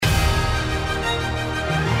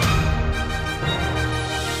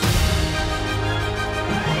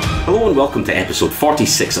Hello and welcome to episode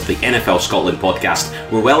 46 of the NFL Scotland podcast.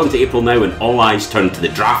 We're well into April now and all eyes turn to the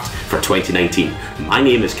draft for 2019. My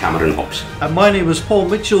name is Cameron Hobbs. And my name is Paul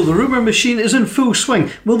Mitchell. The rumour machine is in full swing.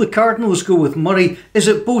 Will the Cardinals go with Murray? Is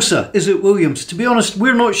it Bosa? Is it Williams? To be honest,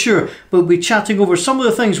 we're not sure, but we'll be chatting over some of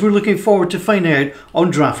the things we're looking forward to finding out on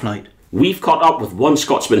draft night. We've caught up with one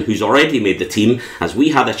Scotsman who's already made the team as we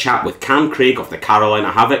had a chat with Cam Craig of the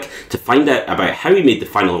Carolina Havoc to find out about how he made the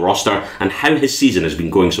final roster and how his season has been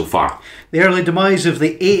going so far. The early demise of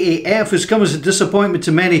the AAF has come as a disappointment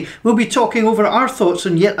to many. We'll be talking over our thoughts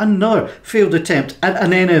on yet another failed attempt at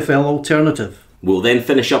an NFL alternative. We'll then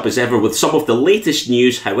finish up as ever with some of the latest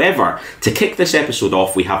news. However, to kick this episode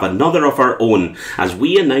off, we have another of our own as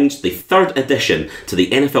we announce the third addition to the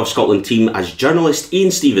NFL Scotland team as journalist Ian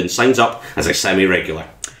Stevens signs up as a semi-regular.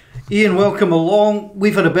 Ian, welcome along.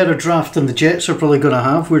 We've had a better draft than the Jets are probably going to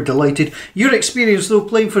have. We're delighted. Your experience, though,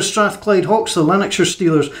 playing for Strathclyde Hawks, the Lanarkshire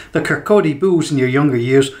Steelers, the Kirkcaldy Bulls in your younger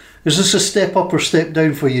years, is this a step up or step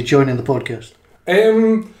down for you joining the podcast?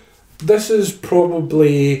 This is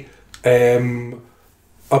probably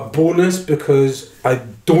a bonus because I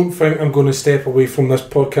don't think I'm going to step away from this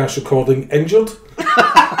podcast recording injured,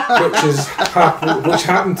 which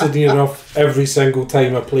happened to near enough every single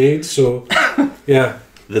time I played. So, yeah.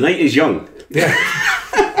 The night is young. Yeah.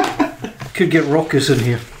 Could get raucous in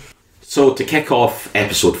here. So to kick off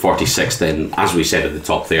episode 46 then, as we said at the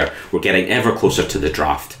top there, we're getting ever closer to the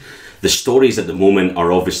draft. The stories at the moment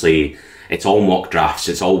are obviously, it's all mock drafts,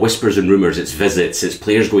 it's all whispers and rumours, it's visits, it's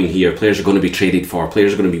players going here, players are going to be traded for,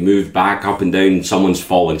 players are going to be moved back, up and down, someone's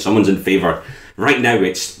falling, someone's in favour. Right now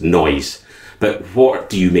it's noise. But what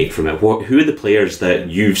do you make from it? Who are the players that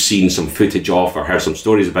you've seen some footage of or heard some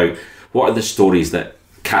stories about? What are the stories that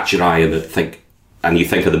catch your eye and you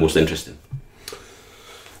think are the most interesting?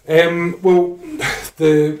 Well,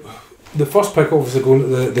 the first pick obviously going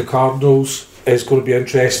to the Cardinals is going to be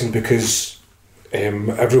interesting because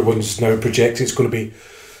everyone's now projecting it's going to be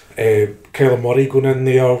Kyler Murray going in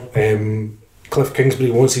there. Cliff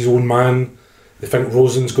Kingsbury wants his own man. They think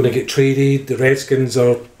Rosen's going to get traded. The Redskins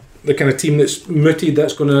are the kind of team that's mooted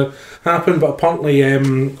that's going to happen, but apparently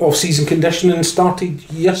off-season conditioning started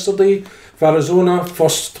yesterday for Arizona.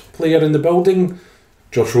 First player in the building,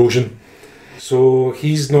 Josh Rosen. So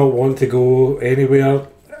he's not wanting to go anywhere.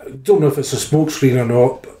 Don't know if it's a smokescreen or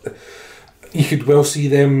not, but you could well see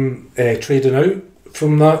them trading out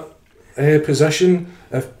from that position.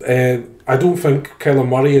 I don't think Kyler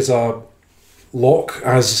Murray is a lock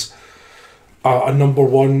as a number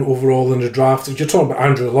one overall in the draft. If you're talking about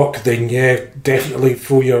Andrew Luck, then yeah, definitely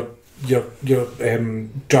throw your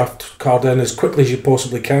draft card in as quickly as you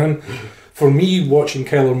possibly can. Mm-hmm. For me, watching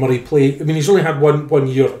Kyler Murray play, I mean, he's only had one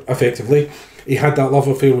year effectively. He had that love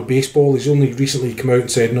affair with baseball. He's only recently come out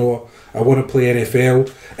and said, no, I want to play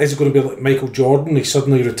NFL. Is it going to be like Michael Jordan? He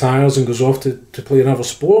suddenly retires and goes off to play another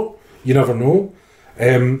sport? You never know.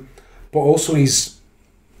 But also he's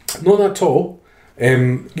not that tall.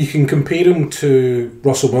 You can compare him to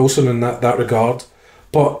Russell Wilson in that regard.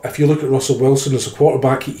 But if you look at Russell Wilson as a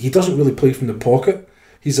quarterback, he doesn't really play from the pocket.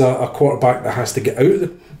 He's a quarterback that has to get out of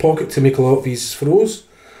the pocket to make a lot of his throws.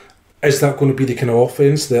 Is that going to be the kind of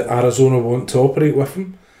offense that Arizona want to operate with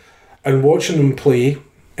him? And watching him play,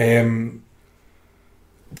 from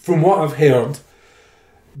what I've heard,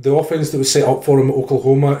 the offense that was set up for him at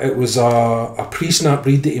Oklahoma, it was a pre-snap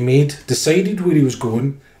read that he made, decided where he was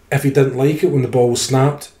going. If he didn't like it when the ball was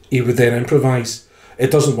snapped, he would then improvise.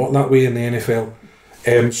 It doesn't work that way in the NFL.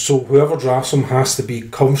 So whoever drafts him has to be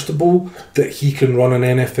comfortable that he can run an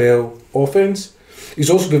NFL offense. He's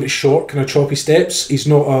also got short, kind of choppy steps. He's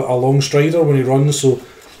not a long strider when he runs, so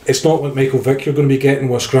it's not like Michael Vick you're going to be getting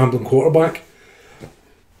with a scrambling quarterback.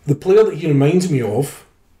 The player that he reminds me of,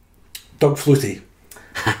 Doug Flutie.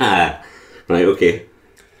 Right, okay.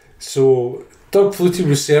 So Doug Flutie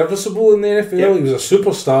was serviceable in the NFL. Yep. He was a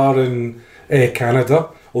superstar in Canada,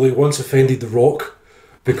 although he once offended The Rock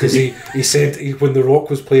because he said when The Rock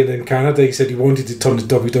was playing in Canada, he said he wanted to turn the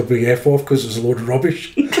WWF off because it was a load of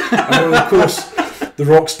rubbish. And of course, The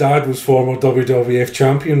Rock's dad was former WWF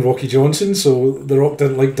champion Rocky Johnson, so The Rock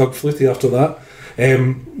didn't like Doug Flutie after that.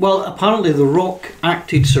 Well, apparently The Rock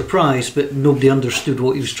acted surprised, but nobody understood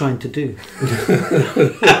what he was trying to do.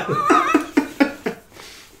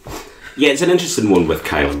 Yeah, it's an interesting one with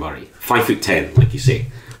Kyler Murray. 5'10", like you say.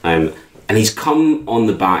 And he's come on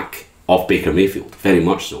the back of Baker Mayfield, very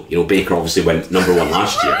much so. You know, Baker obviously went number one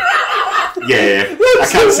last year. Yeah, I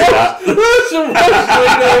can't say that.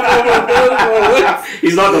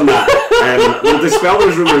 He's not done that. We'll dispel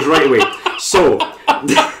those rumours right away. So,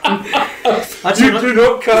 You do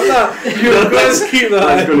not cut that. You're going to keep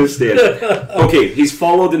that. I'm going to stay in. Okay, he's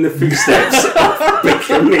followed in the footsteps of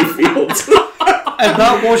Baker Mayfield. And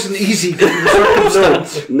that wasn't easy given the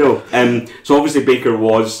circumstance. No. So obviously Baker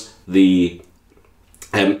was the...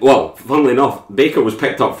 well, funnily enough, Baker was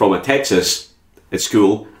picked up from a Texas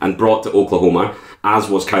school and brought to Oklahoma, as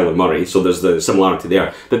was Kyler Murray, so there's the similarity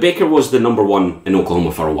there. But Baker was the number one in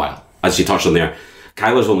Oklahoma for a while. As you touched on there,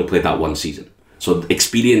 Kyler's only played that one season. So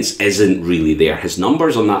experience isn't really there. His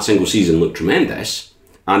numbers on that single season look tremendous,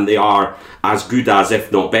 and they are as good as,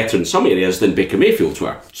 if not better in some areas, than Baker Mayfield's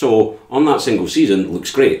were. So on that single season, it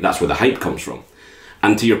looks great. That's where the hype comes from.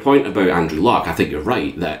 And to your point about Andrew Luck, I think you're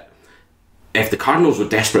right that if the Cardinals were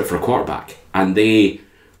desperate for a quarterback and they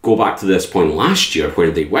go back to this point last year where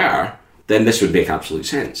they were, then this would make absolute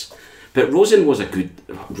sense. But Rosen was a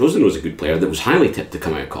good player that was highly tipped to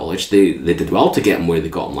come out of college. They did well to get him where they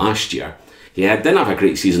got him last year. He didn't have a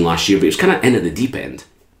great season last year, but he was kind of in at the deep end.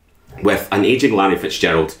 With an ageing Larry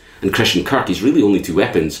Fitzgerald and Christian Kirk, he's really only two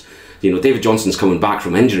weapons. David Johnson's coming back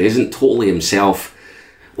from injury, isn't totally himself,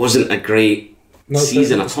 wasn't a great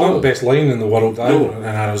season at all. Not the best line in the world either in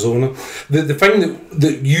Arizona. The thing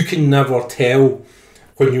that you can never tell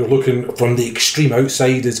when you're looking from the extreme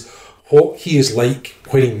outside is what he is like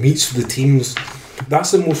when he meets with the teams.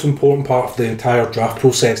 That's the most important part of the entire draft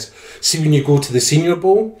process. See, when you go to the Senior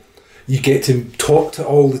Bowl, you get to talk to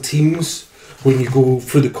all the teams. When you go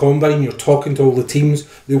through the combine, you're talking to all the teams.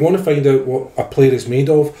 They want to find out what a player is made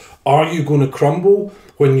of. Are you going to crumble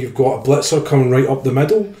when you've got a blitzer coming right up the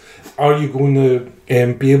middle? Are you going to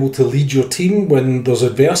be able to lead your team when there's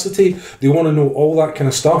adversity? They want to know all that kind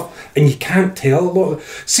of stuff. And you can't tell a lot.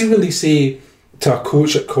 See, when they say to a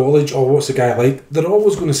coach at college, oh, what's the guy like? They're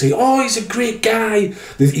always going to say, oh, he's a great guy.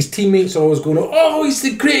 His teammates are always going, oh, he's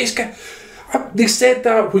the greatest guy. They said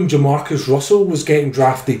that when Jamarcus Russell was getting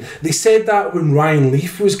drafted. They said that when Ryan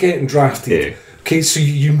Leaf was getting drafted. Yeah. Okay, so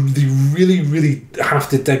they really, really have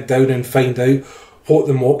to dig down and find out what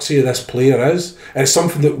the moxie of this player is. It's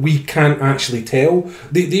something that we can't actually tell.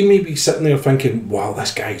 They may be sitting there thinking, wow,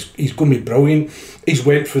 this guy, he's going to be brilliant. He's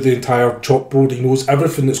went through the entire chalkboard. He knows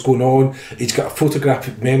everything that's going on. He's got a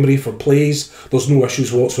photographic memory for plays. There's no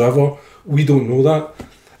issues whatsoever. We don't know that.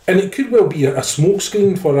 And it could well be a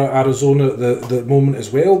smokescreen for Arizona at the moment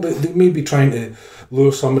as well. They may be trying to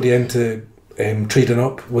lure somebody into trading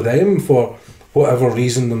up with them for whatever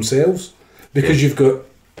reason themselves. Because you've got...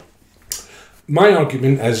 My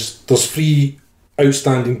argument is there's 3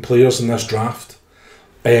 outstanding players in this draft.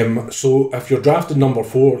 So if you're drafted number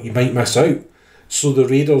 4, you might miss out. So the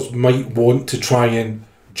Raiders might want to try and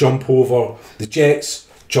jump over the Jets,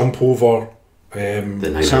 jump over... the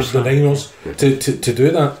Niners to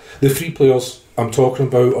do that. The 3 players I'm talking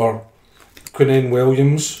about are Quinnen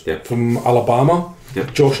Williams from Alabama,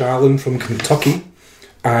 Josh Allen from Kentucky,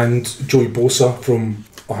 and Joey Bosa from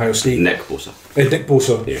Ohio State. Nick Bosa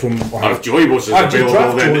from Ohio State. Joey Bosa is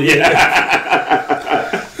available then.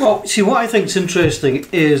 Well, see, what I think is interesting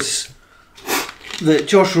is that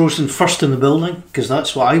Josh Rosen first in the building, because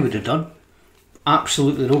that's what I would have done.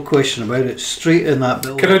 Absolutely no question about it. Straight in that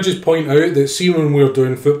building. Can I just point out that see when we're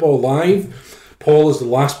doing football live, Paul is the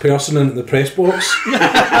last person in the press box.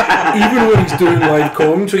 Even when he's doing live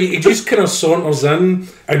commentary, he just kind of saunters in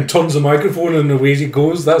and turns the microphone and away he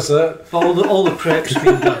goes. That's it. All the prep's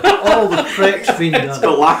been done. All the prep's been done. It's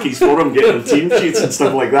got lackeys for him getting team sheets and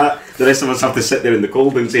stuff like that. The rest of us have to sit there in the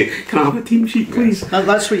cold and say, "Can I have a team sheet, please?"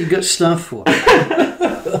 That's what you get staff for.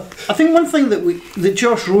 I think one thing that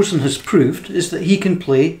Josh Rosen has proved is that he can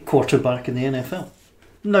play quarterback in the NFL.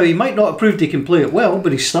 Now, he might not have proved he can play it well,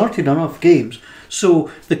 but he started enough games.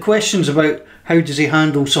 So the questions about how does he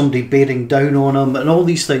handle somebody bearing down on him and all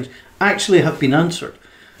these things actually have been answered.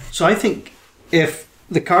 So I think if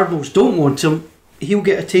the Cardinals don't want him, he'll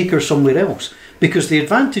get a taker somewhere else. Because the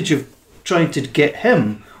advantage of trying to get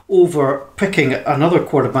him over picking another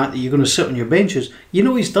quarterback that you're going to sit on your bench is,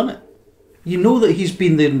 he's done it. You know that he's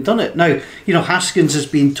been there and done it. Now, Haskins has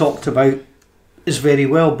been talked about as very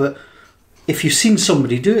well, but if you've seen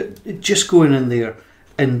somebody do it, just go in there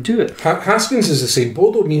and do it. Haskins is the same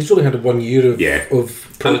boat. I mean, he's only had 1 year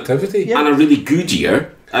of productivity. And a really good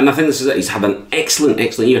year. And I think this is it. He's had an excellent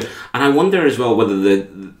year. And I wonder as well whether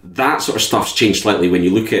that sort of stuff's changed slightly when you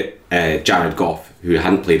look at Jared Goff, who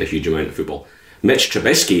hadn't played a huge amount of football. Mitch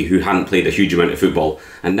Trubisky, who hadn't played a huge amount of football,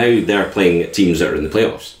 and now they're playing teams that are in the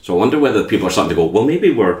playoffs. So I wonder whether people are starting to go, well,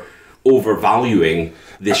 maybe we're overvaluing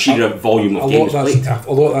the sheer volume of games played.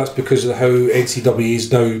 A lot of that's because of how NCAA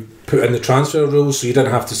is now put in the transfer rules, so you didn't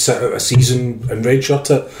have to sit out a season and redshirt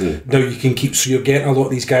it. Now you can keep, so you're getting a lot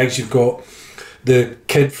of these guys. You've got the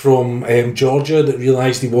kid from Georgia that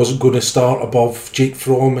realised he wasn't going to start above Jake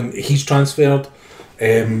Fromm, and he's transferred.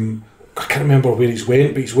 I can't remember where he's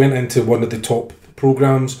went, but he's went into one of the top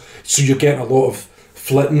programmes. So you're getting a lot of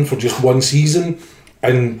flitting for just one season,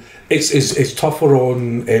 and it's tougher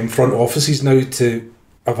on front offices now to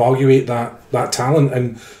evaluate that talent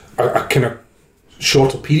in a kind of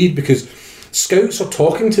shorter period, because scouts are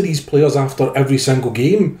talking to these players after every single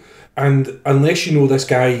game, and unless you know this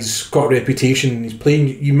guy's got a reputation and he's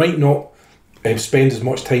playing, you might not spend as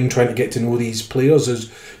much time trying to get to know these players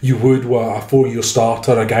as you would with a 4-year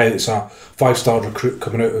starter, a guy that's a 5-star recruit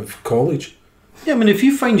coming out of college. Yeah, I mean, if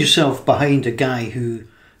you find yourself behind a guy who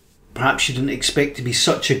perhaps you didn't expect to be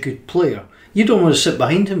such a good player, you don't want to sit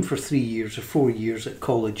behind him for 3 years or 4 years at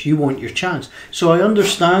college. You want your chance. So I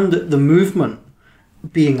understand that the movement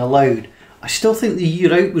being allowed. I still think the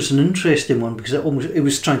year out was an interesting one because it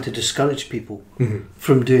was trying to discourage people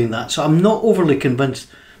from doing that. So I'm not overly convinced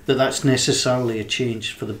that that's necessarily a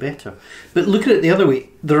change for the better. But look at it the other way.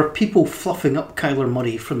 There are people fluffing up Kyler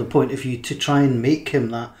Murray from the point of view to try and make him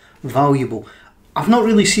that valuable. I've not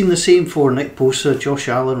really seen the same for Nick Bosa, Josh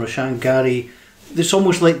Allen, Rashan Gary. It's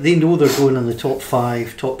almost like they know they're going in the top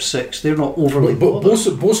 5, top 6. They're not overly bothered.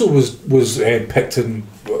 Bosa was picked in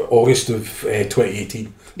August of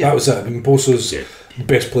 2018. Yeah. That was it. I mean, Bosa's the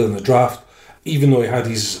best player in the draft. Even though he had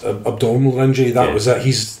his abdominal injury, that was it.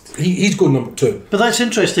 He's going number 2. But that's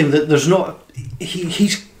interesting that there's not...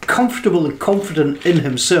 He's comfortable and confident in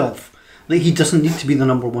himself that he doesn't need to be the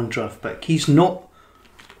number 1 draft pick. He's not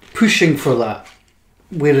pushing for that.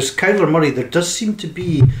 Whereas Kyler Murray, there does seem to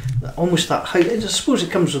be almost that hype. I suppose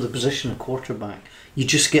it comes with the position of quarterback. You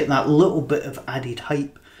just get that little bit of added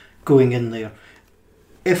hype going in there.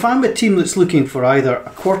 If I'm a team that's looking for either a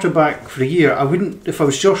quarterback for a year, I wouldn't. If I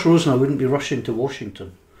was Josh Rosen, I wouldn't be rushing to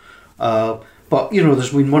Washington. But you know,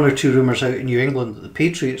 there's been 1 or 2 rumours out in New England that the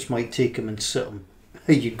Patriots might take him and sit him.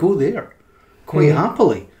 Hey, you'd go there quite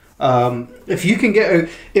happily. If you can get out,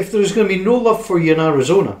 if there's going to be no love for you in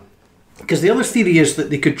Arizona, because the other theory is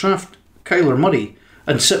that they could draft Kyler Murray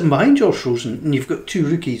and sit him behind Josh Rosen, and you've got 2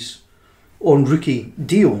 rookies on rookie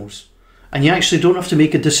deals, and you actually don't have to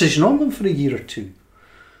make a decision on them for a year or 2.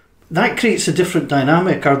 That creates a different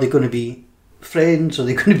dynamic. Are they going to be friends? Are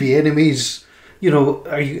they going to be enemies? You know,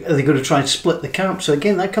 are they going to try and split the camp? So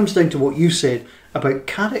again, that comes down to what you said about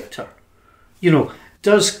character. You know,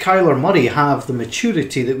 does Kyler Murray have the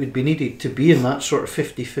maturity that would be needed to be in that sort of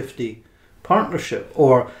 50-50 partnership?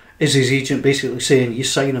 Or is his agent basically saying, you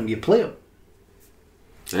sign him, you play him?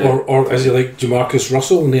 Yeah. Or is he like Jamarcus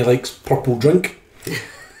Russell and he likes purple drink?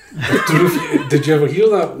 Did you ever hear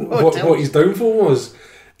that? What his downfall was?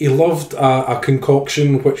 He loved a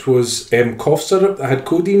concoction which was cough syrup that had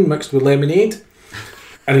codeine mixed with lemonade,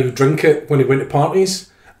 and he would drink it when he went to parties.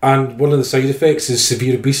 And one of the side effects is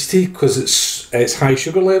severe obesity because it's high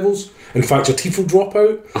sugar levels. In fact, your teeth will drop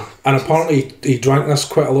out. And apparently he drank this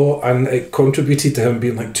quite a lot, and it contributed to him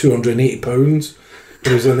being like 280 pounds when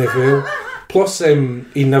he was in the NFL. Plus,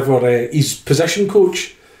 he never. His position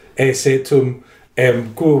coach said to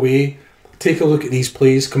him, "Go away. Take a look at these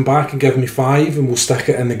plays, come back and give me 5 and we'll stick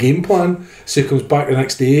it in the game plan." So he comes back the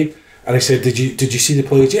next day and I said, Did you see the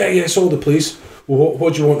plays? Yeah, I saw the plays. Well,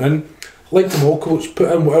 what do you want in? Liked them all, coach.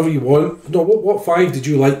 Put in whatever you want. No, what 5 did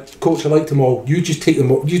you like? Coach, I liked them all. You just take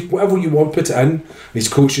them all. Whatever you want, put it in. And his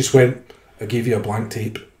coach just went, I gave you a blank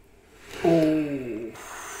tape. Oh.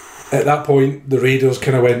 At that point, the Raiders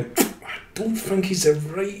kind of went, I don't think he's the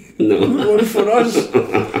right one for us.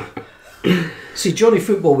 See, Johnny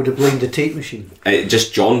Football would have blamed the tape machine.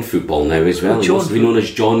 Just John Football now as well. John to be known as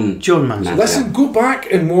John Manziel. Listen, go back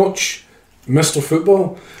and watch Mr.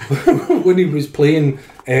 Football when he was playing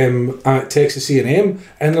at Texas A&M,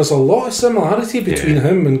 and there's a lot of similarity between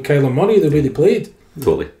him and Kyler Murray, the way they played.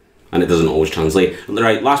 Totally. And it doesn't always translate.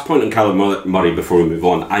 Right, last point on Kyler Murray before we move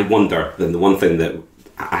on. I wonder, then the one thing that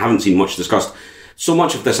I haven't seen much discussed, so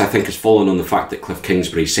much of this I think has fallen on the fact that Cliff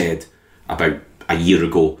Kingsbury said about a year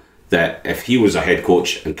ago that if he was a head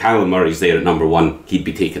coach and Kyler Murray's there at number 1, he'd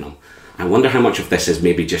be taking him. I wonder how much of this is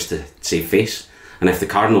maybe just to save face. And if the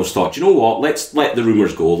Cardinals thought, you know what, let's let the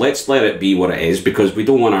rumours go, let's let it be what it is, because we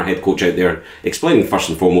don't want our head coach out there explaining first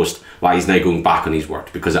and foremost why he's now going back on his word,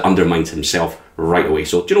 because it undermines himself right away.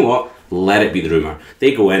 So, do you know what? Let it be the rumour.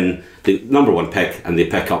 They go in, the number 1 pick, and they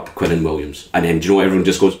pick up Quinnen Williams. And then, do you know what? Everyone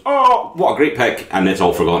just goes, oh, what a great pick, and it's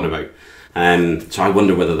all forgotten about. So I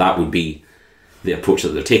wonder whether that would be the approach that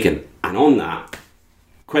they're taking. And on that,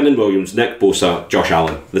 Quinnen Williams, Nick Bosa, Josh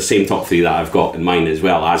Allen, the same top 3 that I've got in mind as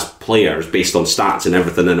well as players based on stats and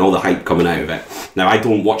everything and all the hype coming out of it. Now, I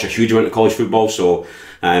don't watch a huge amount of college football, so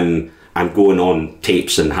I and going on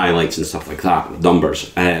tapes and highlights and stuff like that,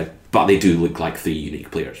 numbers. But they do look like 3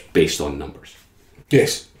 unique players based on numbers.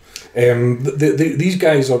 Yes. These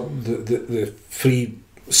guys are the 3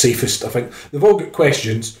 safest, I think. They've all got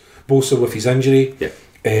questions, Bosa with his injury. Yeah.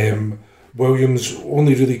 Williams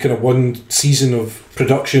only really kind of 1 season of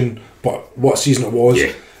production, but what season it was.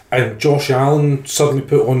 Yeah. And Josh Allen suddenly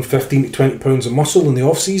put on 15 to 20 pounds of muscle in the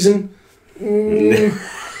off-season. Yeah.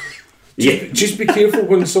 Just be careful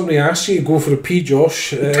when somebody asks you to go for a pee,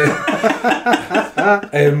 Josh. But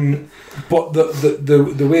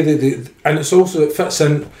the way and it's also, it fits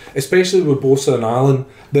in, especially with Bosa and Allen,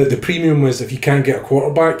 the premium is if you can't get a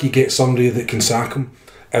quarterback, you get somebody that can sack him.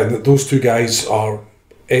 And those 2 guys are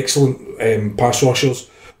excellent pass rushers.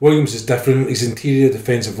 Williams is different. He's interior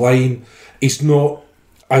defensive line. He's not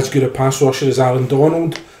as good a pass rusher as Aaron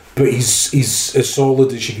Donald, but he's as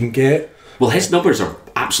solid as you can get. Well, his numbers are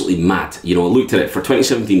absolutely mad. I looked at it for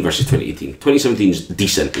 2017 versus 2018. 2017 is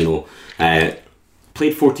decent,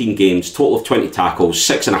 played 14 games, total of 20 tackles,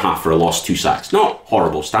 6.5 for a loss, 2 sacks. Not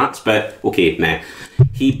horrible stats, but okay, meh.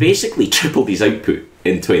 He basically tripled his output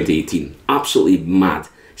in 2018. Absolutely mad.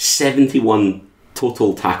 71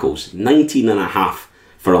 total tackles, 19.5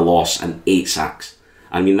 for a loss, and 8 sacks.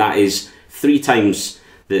 I mean, that is 3 times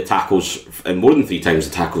the tackles, and more than 3 times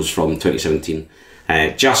the tackles from 2017.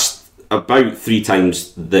 Just about 3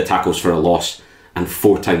 times the tackles for a loss, and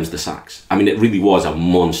 4 times the sacks. I mean, it really was a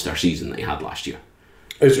monster season that he had last year.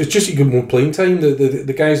 It's just you get more playing time.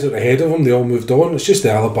 The guys that are ahead of him, they all moved on. It's just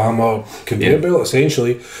the Alabama conveyor belt,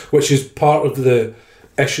 essentially, which is part of the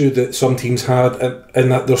issue that some teams had, in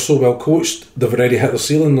that they're so well coached, they've already hit the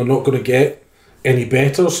ceiling, they're not going to get any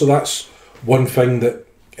better. So that's one thing that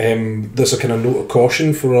there's a kind of note of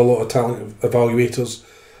caution for a lot of talent evaluators,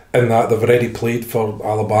 in that they've already played for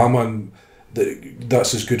Alabama and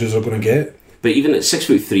that's as good as they're going to get. But even at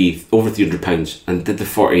 6'3", over 300 pounds, and did the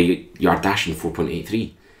 40-yard dash in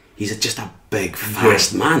 4.83, he's just a big,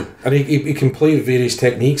 fast man. And he can play various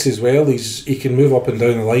techniques as well. He can move up and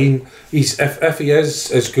down the line. If he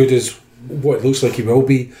is as good as what it looks like he will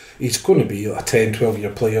be, he's going to be a 10,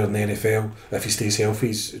 12-year player in the NFL if he stays healthy.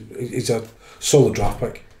 He's a solid draft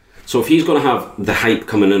pick. So if he's going to have the hype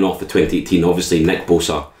coming in off the 2018, obviously Nick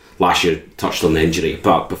Bosa last year touched on the injury,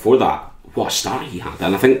 but before that, what a start he had.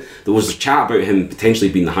 And I think there was a chat about him potentially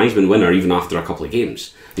being the Heisman winner even after a couple of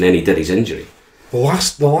games, and then he did his injury. The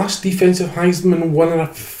last defensive Heisman winner, I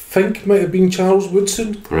think, might have been Charles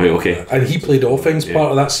Woodson. Right, okay. And he played offense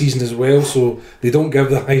part of that season as well, so they don't give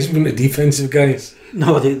the Heisman to defensive guys.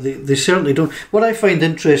 No, they certainly don't. What I find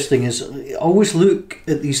interesting is I always look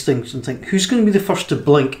at these things and think, who's going to be the first to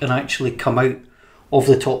blink and actually come out of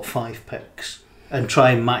the top 5 picks and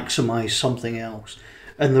try and maximise something else?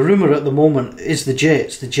 And the rumour at the moment is the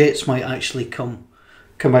Jets. The Jets might actually come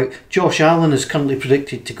out. Josh Allen is currently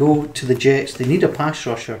predicted to go to the Jets. They need a pass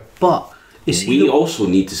rusher, but we also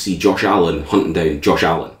need to see Josh Allen hunting down Josh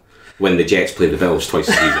Allen when the Jets play the Bills twice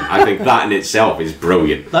a season. I think that in itself is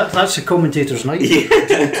brilliant. That's a commentator's night. Yeah.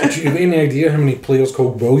 Do you have any idea how many players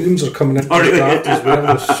called Williams are coming into the draft as well?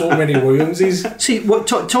 There's so many Williamses. See, what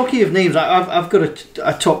talking of names, I've got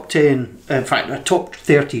a top 10, in fact, a top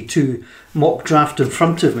 32 mock draft in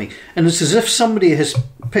front of me, and it's as if somebody has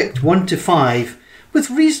picked 1 to 5 with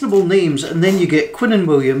reasonable names, and then you get Quinnen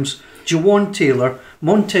Williams, Jawan Taylor,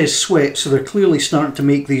 Montez Sweat, so they're clearly starting to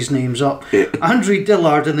make these names up, Andre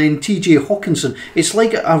Dillard, and then TJ Hawkinson. It's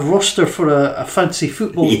like a roster for a fancy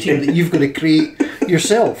football team that you've got to create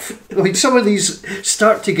yourself. I mean, some of these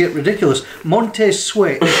start to get ridiculous. Montez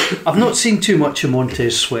Sweat, I've not seen too much of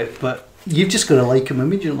Montez Sweat, but you've just got to like him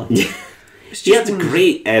immediately. He had a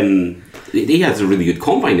great. He had a really good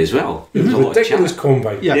combine as well. It was a ridiculous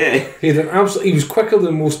combine. Yeah. He was quicker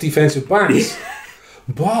than most defensive backs.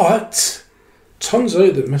 But turns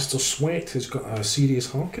out that Mr. Sweat has got a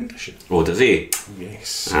serious heart condition. Oh, does he?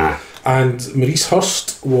 Yes. And Maurice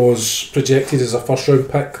Hurst was projected as a first round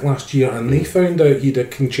pick last year, and they found out he had a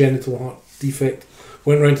congenital heart defect.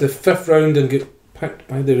 Went round to the 5th round and got picked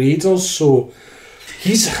by the Raiders. So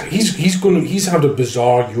He's had a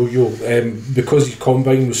bizarre yo-yo because his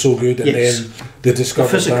combine was so good, and then they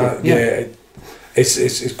discovered that. Yeah,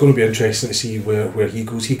 it's going to be interesting to see where he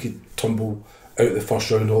goes. He could tumble out the first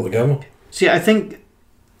round altogether. See, I think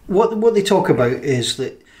what they talk about is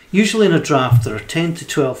that usually in a draft there are 10 to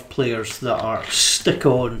 12 players that are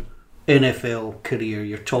stick-on NFL career.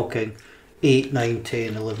 You're talking 8, 9,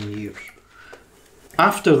 10, 11 years.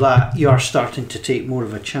 After that, you are starting to take more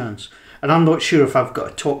of a chance. And I'm not sure if I've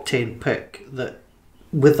got a top 10 pick that,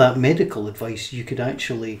 with that medical advice, you could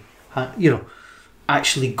actually,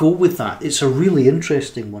 actually go with that. It's a really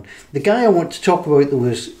interesting one. The guy I want to talk about though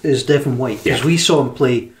is Devin White, because we saw him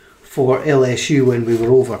play for LSU when we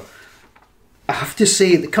were over. I have to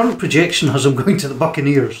say the current projection has him going to the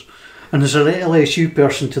Buccaneers, and as an LSU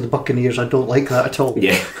person to the Buccaneers, I don't like that at all.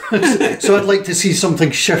 Yeah. So I'd like to see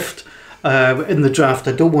something shift in the draft.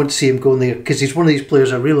 I don't want to see him going there because he's one of these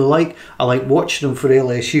players I really like. I like watching him for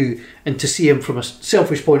LSU, and to see him from a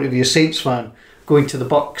selfish point of view, a Saints fan, going to the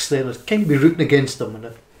Bucs, then I can't be rooting against them, and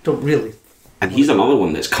I don't really. And he's another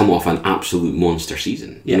one that's come off an absolute monster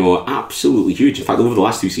season. Yeah. You know, absolutely huge. In fact, over the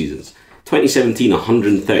last 2 seasons, 2017,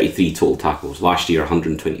 133 total tackles. Last year,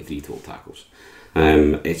 123 total tackles.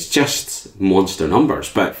 It's just monster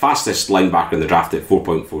numbers. But fastest linebacker in the draft at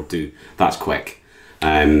 4.42. That's quick.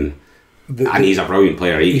 And he's a brilliant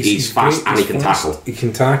player. He's fast and he can tackle. He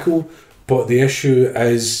can tackle, but the issue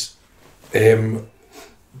is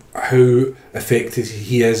how effective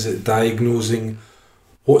he is at diagnosing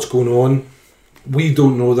what's going on. We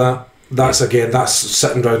don't know that. That's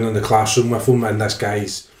sitting down in the classroom with him, and this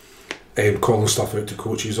guy's calling stuff out to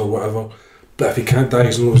coaches or whatever. But if he can't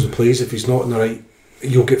diagnose the plays, if he's not in the right,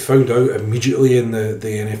 you'll get found out immediately in the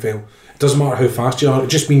NFL. It doesn't matter how fast you are, it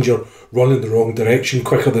just means you're running the wrong direction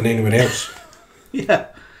quicker than anyone else. Yeah,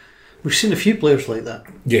 we've seen a few players like that.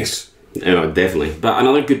 Yes. Yeah, definitely. But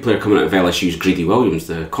another good player coming out of LSU is Greedy Williams,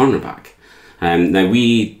 the cornerback. Now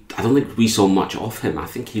I don't think we saw much of him. I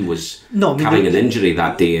think he was carrying an injury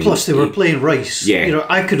that day. Plus, they were playing Rice. Yeah. You know,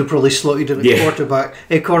 I could have probably slotted in a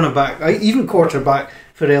cornerback, even quarterback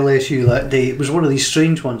for LSU that day. It was one of these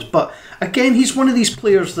strange ones. But again, he's one of these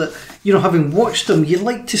players that, you know, having watched him, you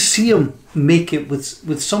like to see him make it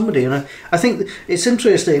with somebody. And I think it's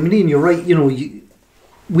interesting. I mean, Ian, you're right. You know,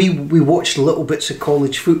 we watched little bits of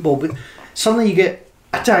college football, but suddenly you get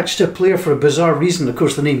attached to a player for a bizarre reason. Of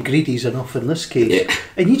course, the name Greedy's enough in this case,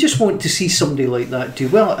 and you just want to see somebody like that do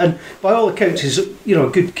well. And by all accounts, he's, you know,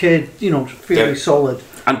 a good kid, you know, fairly solid,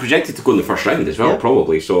 and projected to go in the first round as well,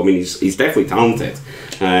 probably. So I mean, he's definitely talented.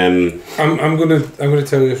 I'm gonna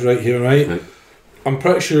tell you this right here, right? I'm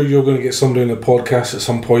pretty sure you're going to get somebody on the podcast at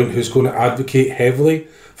some point who's going to advocate heavily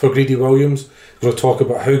for Greedy Williams. We're going to talk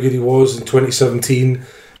about how good he was in 2017.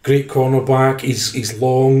 Great cornerback. He's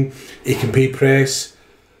long. He can pay press.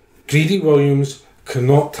 Greedy Williams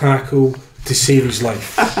cannot tackle to save his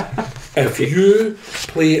life. If you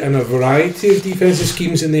play in a variety of defensive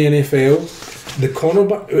schemes in the NFL, the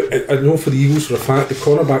cornerback, I know for the Eagles for a fact, the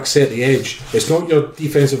cornerback set the edge. It's not your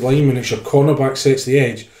defensive lineman, it's your cornerback sets the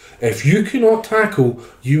edge. If you cannot tackle,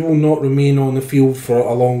 you will not remain on the field for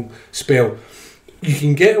a long spell. You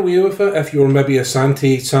can get away with it if you're maybe a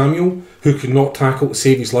Sante Samuel who could not tackle to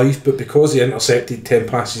save his life, but because he intercepted 10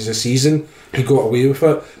 passes a season, he got away with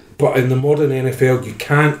it. But in the modern NFL, you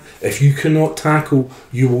can't. If you cannot tackle,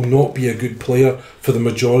 you will not be a good player for the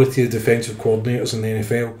majority of defensive coordinators in the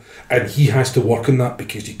NFL. And he has to work on that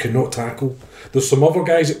because he cannot tackle. There's some other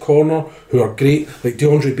guys at corner who are great, like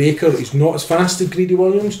DeAndre Baker. He's not as fast as Greedy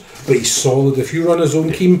Williams, but he's solid. If you run his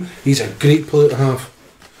own team, he's a great player to have.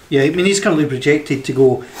 Yeah, I mean, he's currently projected to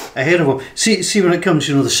go ahead of him. See when it comes,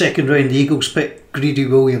 you know, the second round, the Eagles pick Greedy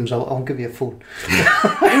Williams. I'll give you a phone.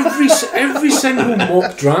 Every single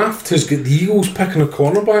mock draft has got the Eagles picking a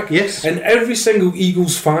cornerback. Yes. And every single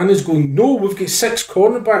Eagles fan is going, no, we've got 6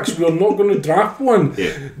 cornerbacks. We're not going to draft one.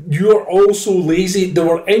 Yeah. You're all so lazy. They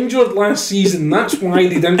were injured last season. That's why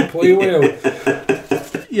they didn't play well.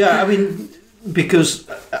 Yeah, I mean, because,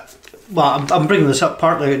 well, I'm bringing this up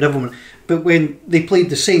partly out of Devilman, but when they played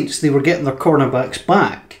the Saints, they were getting their cornerbacks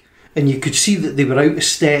back, and you could see that they were out of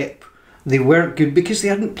step. They weren't good because they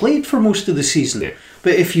hadn't played for most of the season. Yeah.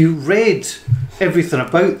 But if you read everything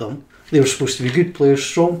about them, they were supposed to be good players,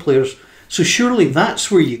 strong players. So surely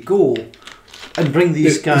that's where you go and bring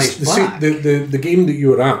these guys back. The game that you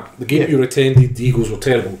were at, the game you attended, the Eagles were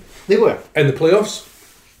terrible. They were. In the playoffs?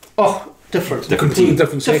 Oh, different. Completely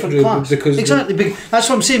different secondary. Class. Because exactly. That's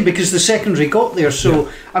what I'm saying, because the secondary got there. So,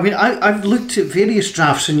 yeah. I mean, I've looked at various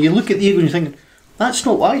drafts, and you look at the Eagles and you think, that's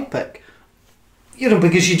not what I'd pick. You know,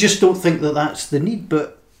 because you just don't think that that's the need,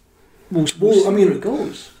 but we'll I mean, where it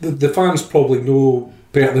goes. The fans probably know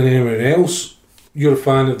better than anyone else. You're a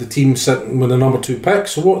fan of the team sitting with the number 2 pick,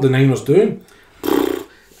 so what are the Niners doing?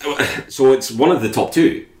 So it's one of the top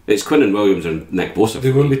 2. It's Quinnen Williams and Nick Bosa.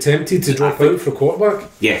 They wouldn't be tempted to drop out for a quarterback?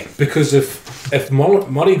 Yeah. Because if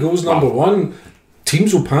Murray goes number 1,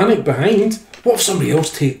 teams will panic behind. What if somebody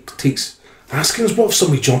else takes Haskins? What if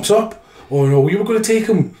somebody jumps up? Oh no, we were going to take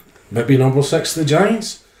him. Maybe number 6 the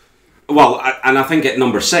Giants. Well, and I think at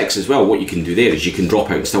number 6 as well, what you can do there is you can drop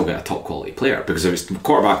out and still get a top quality player, because if it's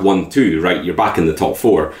quarterback 1-2, right, you're back in the top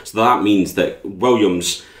 4. So that means that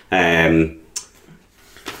Williams,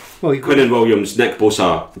 Well, Quinnen Williams, Nick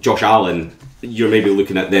Bosa, Josh Allen, you're maybe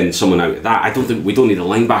looking at then someone out of that. I don't think we don't need a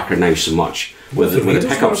linebacker now so much with the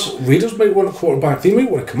pickups. Raiders might want a quarterback. They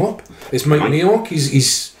might want to come up. It's Mike Mayock.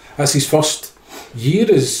 He's that's his first year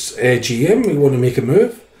as GM. We want to make a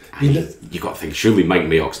move. You got to think, surely Mike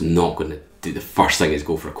Mayock's not going to do the first thing is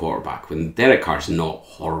go for a quarterback when Derek Carr's not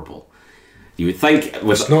horrible. You would think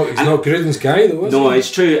he's not Gruden's guy though. No,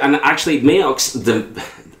 it's true. And actually, Mayock's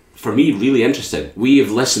for me really interesting. We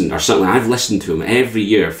have listened, or certainly I've listened to him every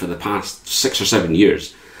year for the past 6 or 7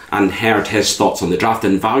 years, and heard his thoughts on the draft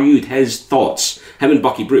and valued his thoughts. Him and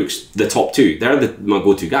Bucky Brooks, the top two, they're my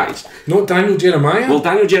go-to guys. Not Daniel Jeremiah? Well,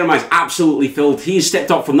 Daniel Jeremiah's absolutely filled. He's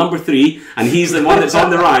stepped up from number 3, and he's the one that's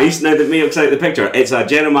on the rise now that Mayock's out of the picture. It's a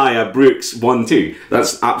Jeremiah Brooks 1-2.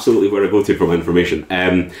 That's absolutely where I go to for my information.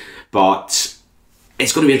 But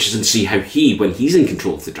it's going to be interesting to see how when he's in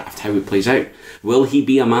control of the draft, how it plays out. Will he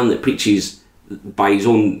be a man that preaches by his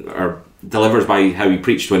own, or delivers by how he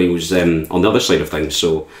preached when he was on the other side of things?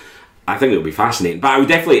 So I think it'll be fascinating. But I would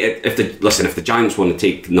definitely, if the Giants want to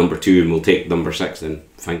take number 2 and we'll take number 6, then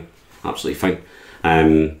fine, absolutely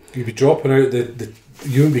fine. You'd be dropping out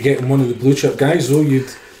you wouldn't be getting one of the blue chip guys though.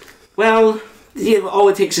 Well, yeah, all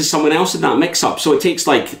it takes is someone else in that mix-up. So it takes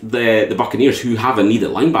like the Buccaneers, who have a need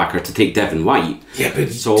at linebacker, to take Devin White. Yeah, but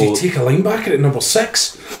do you take a linebacker at number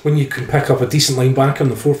 6 when you can pick up a decent linebacker in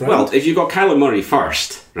the 4th round? Well, if you've got Kyler Murray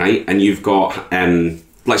first, right, and you've got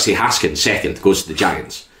let's say Haskins second, goes to the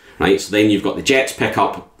Giants, right. So then you've got the Jets pick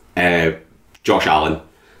up Josh Allen,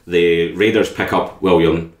 the Raiders pick up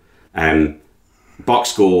William,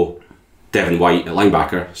 Bucks go Devin White at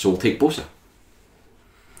linebacker. So we'll take Bosa.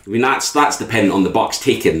 I mean, that's dependent on the Bucks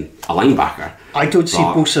taking a linebacker. I don't see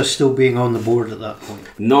Bosa still being on the board at that point.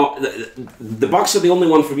 Not the Bucks are the only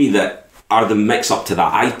one for me that are the mix up to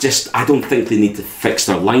that. I don't think they need to fix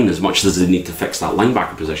their line as much as they need to fix that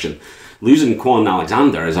linebacker position. Losing Quan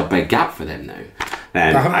Alexander is a big gap for them now.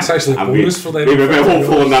 That's actually a bonus for them. Maybe a bit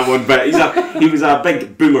hopeful on that one, but he was a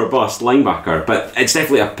big boomer bust linebacker. But it's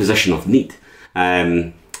definitely a position of need.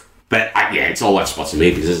 But yeah, it's all spots and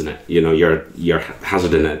maybes, isn't it? You know, you're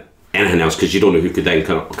hazarding it anything else because you don't know who could then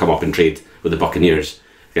come up and trade with the Buccaneers.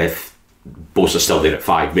 If Bosa's still there at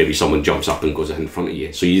 5, maybe someone jumps up and goes in front of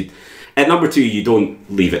you. So at number 2, you don't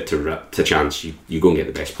leave it to chance. You go and get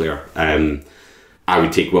the best player. I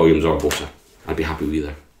would take Williams or Bosa. I'd be happy with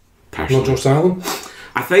either. Personally. Not Josh Allen?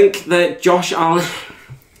 I think that Josh Allen.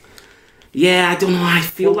 Yeah, I don't know. I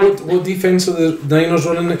feel what defence are the Niners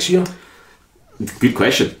running next year? Good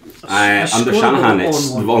question. Under Shanahan,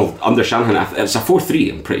 it's a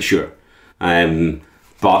 4-3. I'm pretty sure,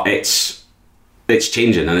 but it's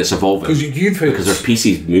changing and it's evolving because there's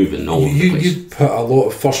pieces moving all over the place. You put a lot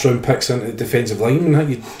of first round picks into defensive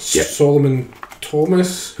linemen. Solomon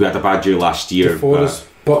Thomas, who had a bad year last year, DeForest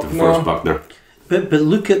Buckner. But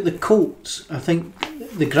look at the Colts. I think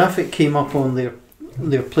the graphic came up on their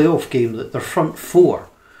playoff game that their front 4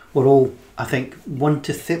 were all, I think, 1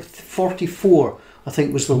 to 44. I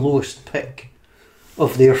think was the lowest pick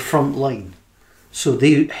of their front line. So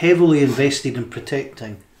they heavily invested in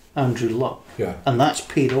protecting Andrew Luck, and that's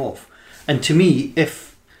paid off. And to me,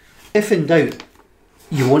 if in doubt,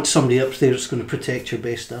 you want somebody up there that's going to protect your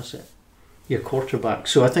best asset, your quarterback.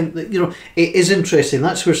 So I think that it is interesting.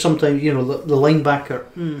 That's where sometimes the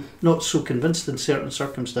linebacker not so convinced in certain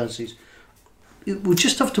circumstances. We'll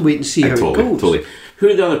just have to wait and see how it goes. Totally. Who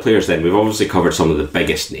are the other players then? We've obviously covered some of the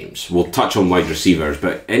biggest names. We'll touch on wide receivers,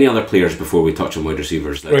 but any other players before we touch on wide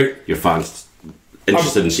receivers that your fans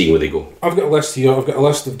interested in seeing where they go? I've got a list here. I've got a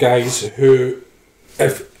list of guys who,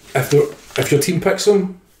 if your team picks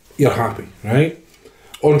them, you're happy, right?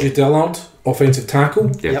 Andre Dillard, offensive tackle.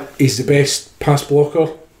 Yep. He's the best pass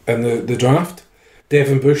blocker in the draft.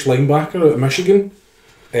 Devin Bush, linebacker at Michigan.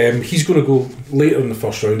 He's going to go later in the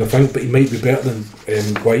first round, I think, but he might be better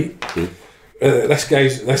than White. This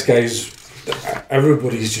guy's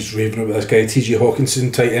everybody's just raving about this guy, TJ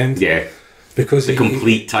Hawkinson, tight end. Yeah, because the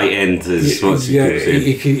complete tight end is what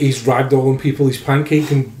he's ragdolling people, he's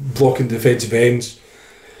pancaking, blocking defensive ends.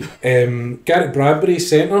 Garrett Bradbury,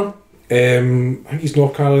 centre. I think he's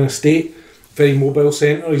North Carolina State. Very mobile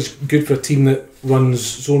centre. He's good for a team that runs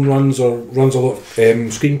zone runs or runs a lot of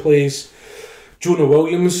screenplays. Jonah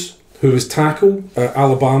Williams, who was tackle at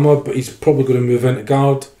Alabama, but he's probably going to move into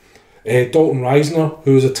guard. Dalton Reisner,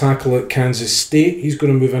 who was a tackle at Kansas State, he's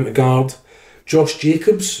going to move into guard. Josh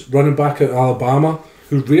Jacobs, running back at Alabama,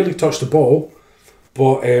 who rarely touched the ball,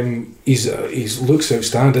 but he looks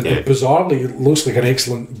outstanding. Yeah. Bizarrely, looks like an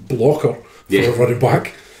excellent blocker for a running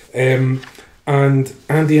back. And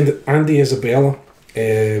Andy Isabella, out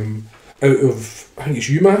of, I think it's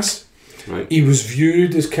UMass. Right. He was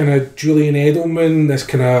viewed as kind of Julian Edelman, this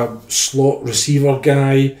kind of slot receiver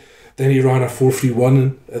guy. Then he ran a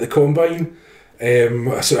 4.31 at the combine.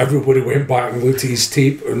 So everybody went back and looked at his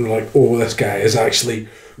tape and like, oh, this guy is actually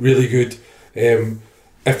really good.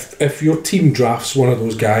 If your team drafts one of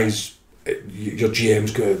those guys, your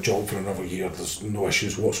GM's got a job for another year. There's no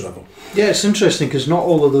issues whatsoever. Yeah, it's interesting because not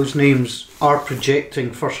all of those names are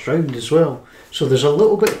projecting first round as well. So there's a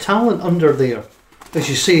little bit of talent under there, as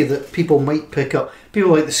you say, that people might pick up.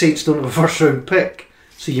 People like the Saints don't have a first round pick,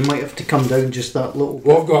 so you might have to come down just that little bit.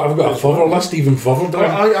 Well, I've got a further list, even further down.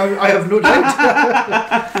 I have no doubt.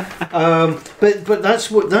 But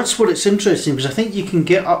that's what it's interesting, because I think you can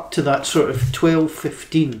get up to that sort of 12,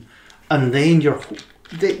 15, and then you're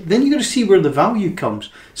going to see where the value comes.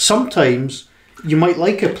 Sometimes you might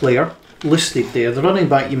like a player listed there. The running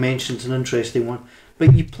back you mentioned is an interesting one,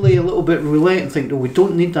 but you play a little bit roulette and think, no, we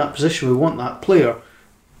don't need that position, we want that player.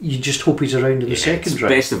 You just hope he's around in the second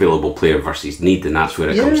round. Best available player versus need, and that's where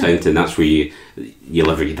it comes down to, and that's where you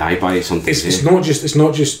live or you die by it. Sometimes it's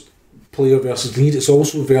not just player versus need. It's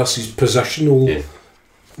also versus positional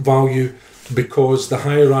value, because the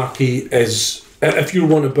hierarchy is, if you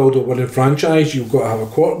want to build a winning franchise, you've got to have a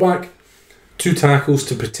quarterback, 2 tackles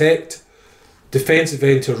to protect, defensive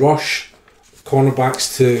end to rush,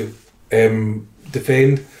 cornerbacks to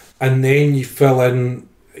defend, and then you fill in.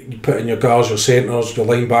 You put in your guards, your centres, your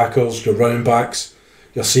linebackers, your running backs,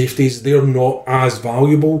 your safeties. They're not as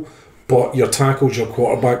valuable, but your tackles, your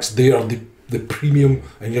quarterbacks, they are the premium,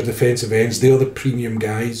 and your defensive ends, they're the premium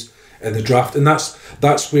guys in the draft, and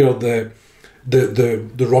that's where the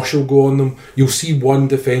rush will go on them. You'll see 1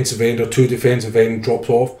 defensive end or 2 defensive end drops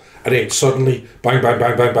off, and then suddenly bang, bang,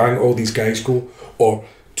 bang, bang, bang, all these guys go, or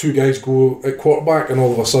 2 guys go at quarterback, and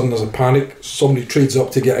all of a sudden there's a panic. Somebody trades up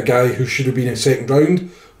to get a guy who should have been in second round.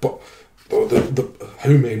 But how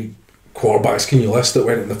many quarterbacks can you list that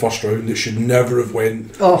went in the first round that should never have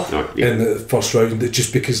went in the first round, that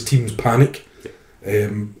just because teams panic?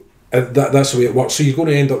 And that's the way it works. So you're going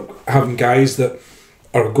to end up having guys that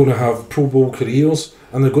are going to have Pro Bowl careers,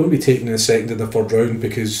 and they're going to be taken in the second and the third round,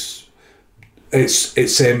 because it's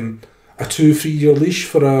a 2-3 year leash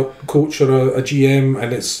for a coach or a GM,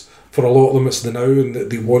 and it's, for a lot of them, it's the now, and that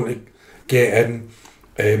they want to get in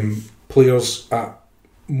players at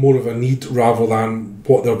more of a need rather than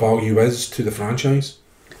what their value is to the franchise.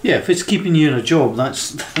 Yeah, if it's keeping you in a job,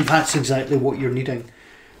 that's exactly what you're needing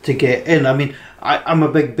to get in. I mean, I'm a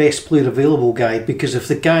big best player available guy, because if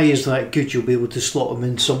the guy is that good, you'll be able to slot him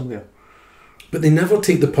in somewhere. But they never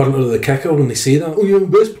take the punter or the kicker when they say that. Oh, you're the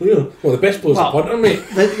best player. Well, the best player's the punter, mate.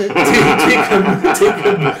 Take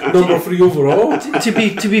him number 3 overall. To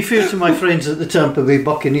be fair to my friends at the Tampa Bay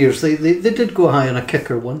Buccaneers, they did go high on a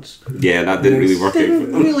kicker once. Yeah, that didn't really work out for them.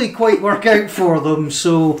 Didn't really quite work out for them.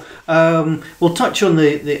 So we'll touch on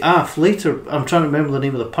the AF later. I'm trying to remember the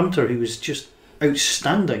name of the punter. He was just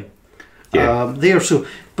outstanding. Yeah.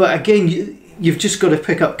 But again, you've just got to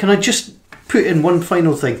pick up. Can I just put in one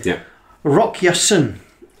final thing? Yeah. Rock Ya-Sin,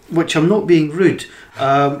 which I'm not being rude.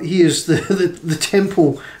 He is the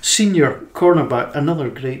Temple senior cornerback. Another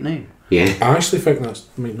great name. Yeah. I actually think that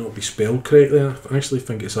might not be spelled correctly. I actually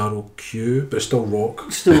think it's ROQ, but it's still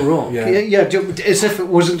Rock. Still Rock. Yeah, as if it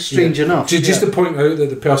wasn't strange enough. Just to point out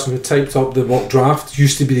that the person who typed up the mock draft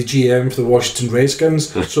used to be the GM for the Washington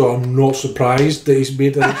Redskins, so I'm not surprised that he's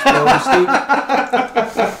made a spell mistake.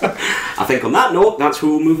 I think on that note, that's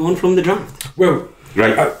where we'll move on from the draft. Well,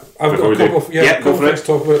 right. I've got a couple of things to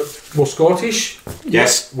talk about. We're Scottish.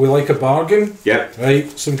 Yes. We like a bargain. Yeah. Right.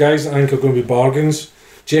 Some guys that I think are going to be bargains.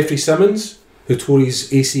 Jeffrey Simmons, who tore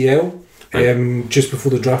his ACL just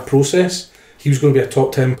before the draft process. He was going to be a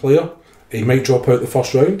top 10 player. He might drop out the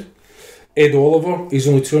first round. Ed Oliver, he's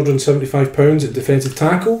only £275 at defensive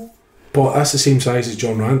tackle, but that's the same size as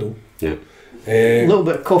John Randall. Yeah. A little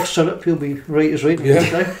bit of cough syrup, he'll be right as right.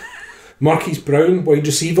 Yeah. Marquise Brown, wide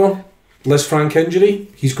receiver. Liz Frank injury,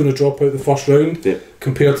 he's going to drop out the first round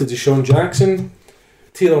compared to Deshaun Jackson.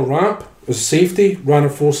 Taylor Rapp was a safety, ran a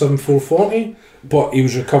 4.74 but he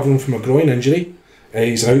was recovering from a groin injury.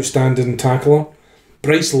 He's an outstanding tackler.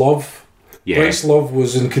 Bryce Love. Yeah. Bryce Love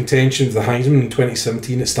was in contention for the Heisman in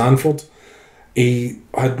 2017 at Stanford. He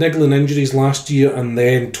had niggling injuries last year and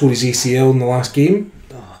then tore his ACL in the last game.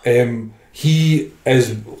 He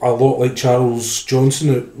is a lot like Charles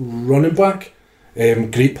Johnson at running back.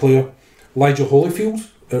 Great player. Elijah Holyfield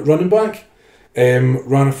at running back ran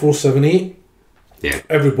a 4.78. Yeah.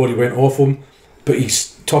 Everybody went off him, but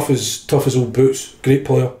he's tough as old boots. Great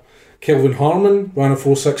player. Kelvin Harmon ran a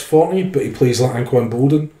 4.640, but he plays like Anquan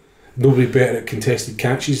Bolden. Nobody better at contested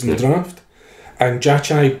catches in the draft. And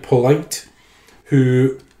Jachai Polite,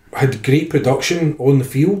 who had great production on the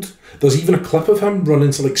field. There's even a clip of him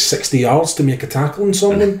running to like 60 yards to make a tackle on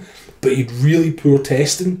someone, but he'd really poor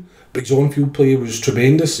testing. But his on-field play was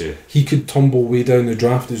tremendous. Yeah. He could tumble way down the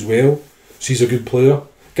draft as well, so he's a good player.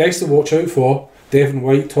 Guys to watch out for, Devin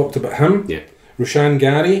White, talked about him. Yeah. Roshan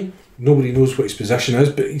Gary, nobody knows what his position is,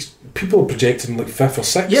 but people are projecting him like 5th or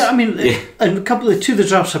 6th. Yeah, I mean, and a couple of two of the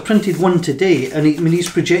drafts, I printed one today, and he's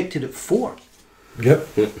projected at 4. Yep.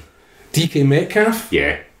 DK Metcalf,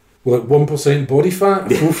 Yeah. with like 1% body fat,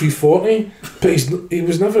 4'340", but he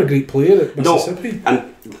was never a great player at Mississippi. No, and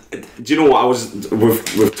do you know what?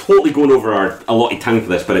 We've totally gone over our allotted time for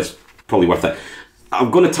this, but it's probably worth it.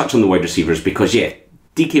 I'm going to touch on the wide receivers because, yeah,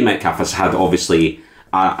 DK Metcalf has had obviously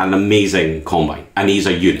an amazing combine, and he's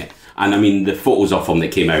a unit. And I mean, the photos of him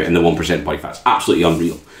that came out in the 1% body fat's absolutely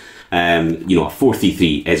unreal. A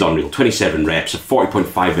 4.33 is unreal. 27 reps, a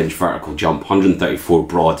 40.5 inch vertical jump, 134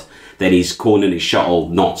 broad. Then his cone and his shuttle,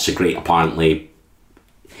 not so great apparently.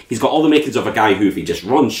 He's got all the makings of a guy who, if he just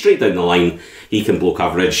runs straight down the line, he can blow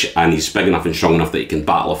coverage, and he's big enough and strong enough that he can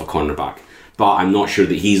battle off a cornerback. But I'm not sure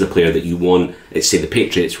that he's the player that you want at, say, the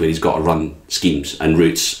Patriots, where he's got to run schemes and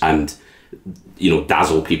routes and,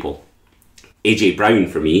 dazzle people. AJ Brown,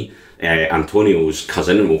 for me, Antonio's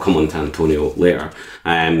cousin, and we'll come on to Antonio later.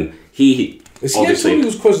 He Is he obviously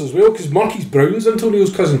Antonio's cousin as well? Because Marquise Brown's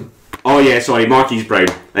Antonio's cousin. Oh yeah, sorry, Marquise Brown.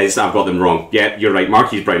 I've got them wrong. Yeah, you're right.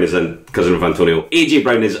 Marquise Brown is a cousin of Antonio. AJ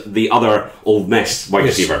Brown is the other Old Miss wide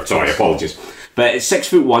receiver. Sorry, apologies. But it's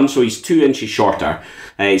 6'1", so he's 2 inches shorter.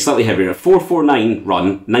 He's slightly heavier. A 4.49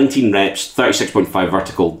 run, 19 reps, 36.5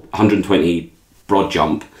 vertical, 120 broad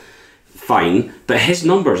jump. Fine, but his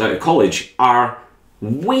numbers out of college are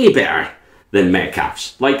way better than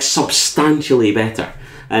Metcalf's, like substantially better.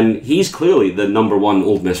 He's clearly the number one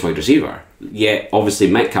Old Miss wide receiver. Yet, obviously,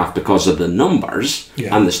 Metcalf, because of the numbers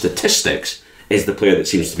and the statistics, is the player that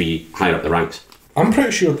seems to be higher up the ranks. I'm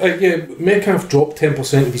pretty sure. Metcalf dropped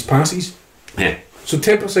 10% of his passes. Yeah. So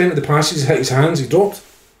 10% of the passes hit his hands. He dropped.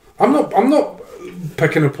 I'm not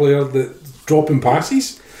picking a player that's dropping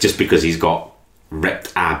passes Just because he's got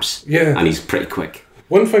ripped abs. Yeah. And he's pretty quick.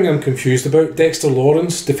 One thing I'm confused about: Dexter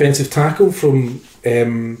Lawrence, defensive tackle from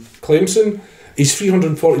Clemson. He's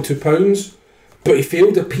 342 pounds, but he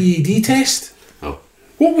failed a PED test. Oh.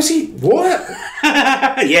 What was he? What?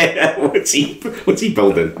 Yeah. What's he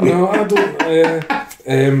building? No, I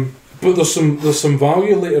don't. But there's some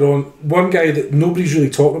value later on. One guy that nobody's really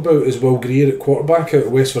talking about is Will Greer at quarterback out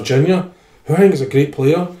of West Virginia, who I think is a great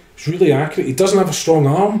player. He's really accurate. He doesn't have a strong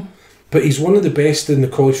arm, but he's one of the best in the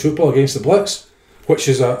college football against the blitz, which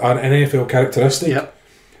is an NFL characteristic. Yep.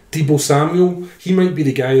 Deebo Samuel, he might be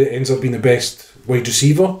the guy that ends up being the best wide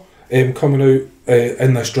receiver coming out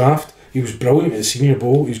in this draft. He was brilliant at the Senior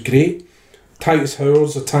Bowl. He was great. Titus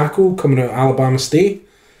Howard's a tackle coming out of Alabama State.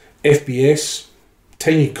 FBS,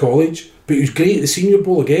 tiny college, but he was great at the Senior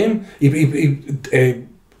Bowl again. He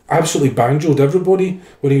absolutely banjoed everybody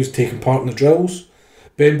when he was taking part in the drills.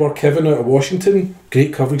 Ben Burr-Kevin out of Washington,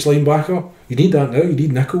 great coverage linebacker. You need that now. You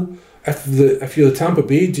need nickel. If you're the Tampa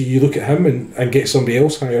Bay, do you look at him and get somebody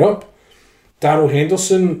else higher up? Darrell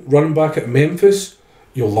Henderson, running back at Memphis,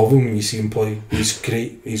 you'll love him when you see him play. He's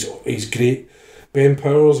great. He's great. Ben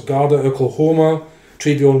Powers, guard at Oklahoma.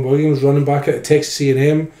 Travion Williams, running back at Texas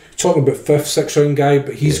A&M. Talking about 5th, 6th round guy,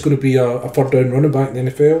 but he's going to be a 3rd round running back in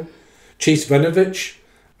the NFL. Chase Vinovich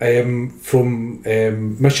from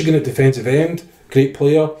Michigan at defensive end, great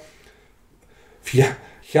player.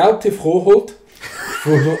 Hjalte Froholt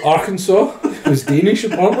from Arkansas, who's Danish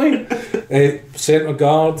apparently. Centre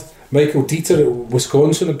guard. Michael Dieter at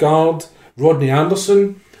Wisconsin, a guard. Rodney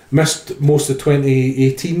Anderson missed most of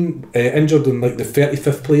 2018, injured in like the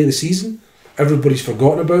 35th play of the season. Everybody's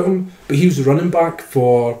forgotten about him, but he was the running back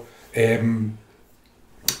for forgotten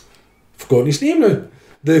his name now.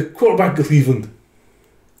 The quarterback of Cleveland,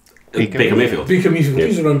 Baker Mayfield. Baker Mayfield. Yeah. He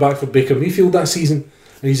was a running back for Baker Mayfield that season,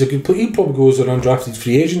 and he's a good player. He probably goes an undrafted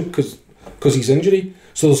free agent because he's injury.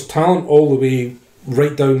 So there's talent all the way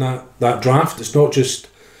right down that draft. It's not just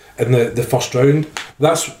in the first round.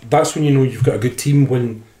 That's when you know you've got a good team,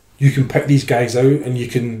 when you can pick these guys out and you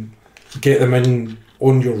can get them in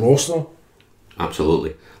on your roster.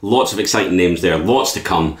 Absolutely. Lots of exciting names there. Lots to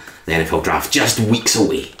come. The NFL draft just weeks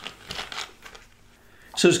away.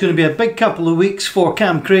 So it's going to be a big couple of weeks for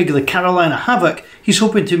Cam Craig of the Carolina Havoc. He's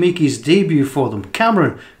hoping to make his debut for them.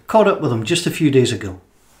 Cameron caught up with him just a few days ago.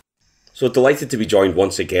 So delighted to be joined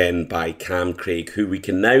once again by Cam Craig, who we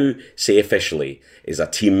can now say officially is a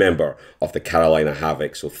team member of the Carolina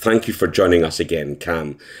Havoc. So thank you for joining us again,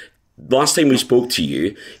 Cam. last time we spoke to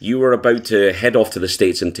you, you were about to head off to the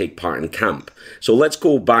States and take part in camp. So let's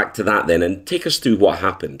go back to that then and take us through what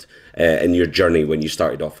happened in your journey when you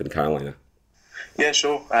started off in Carolina. Yeah,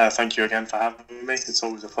 sure. Thank you again for having me. It's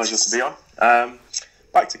always a pleasure to be on.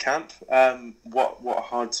 Back to camp. What a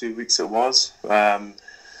hard 2 weeks it was.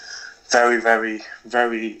 Very, very,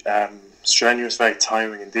 very strenuous, very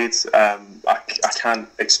tiring indeed. I can't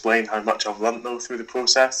explain how much I've learnt though through the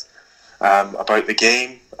process, about the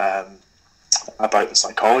game, about the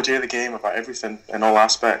psychology of the game, about everything in all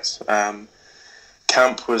aspects.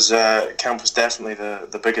 Camp was definitely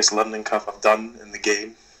the biggest learning curve I've done in the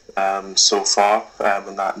game so far,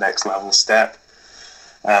 and that next level step.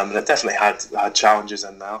 And it definitely had challenges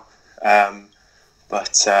in there,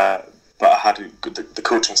 but I had the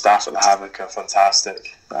coaching staff at the Havoc are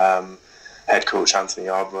fantastic. Head coach Anthony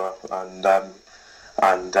Yarborough,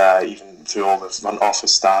 and even through all the front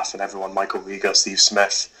office staff and everyone, Michael Rieger, Steve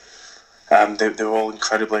Smith, they were all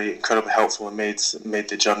incredibly helpful and made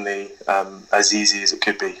the journey as easy as it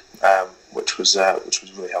could be, which was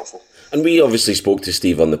really helpful. And we obviously spoke to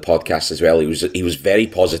Steve on the podcast as well. He was very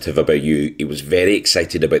positive about you. He was very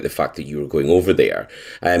excited about the fact that you were going over there,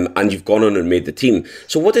 and you've gone on and made the team.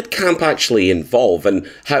 So what did camp actually involve, and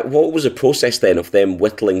what was the process then of them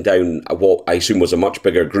whittling down what I assume was a much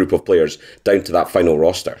bigger group of players down to that final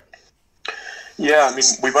roster? Yeah, I mean,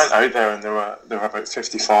 we went out there and there were about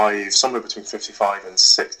 55, somewhere between 55 and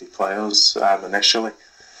 60 players initially,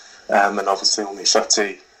 and obviously only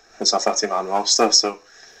 30. It's a 30-man roster, so.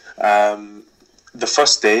 The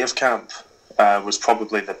first day of camp was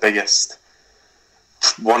probably the biggest,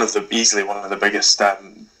 easily one of the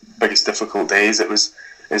biggest difficult days.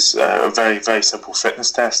 It's a very, very simple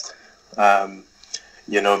fitness test. There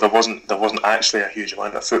wasn't actually a huge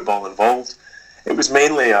amount of football involved. It was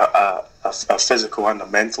mainly a physical and a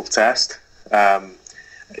mental test.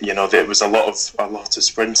 There was a lot of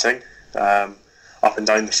sprinting up and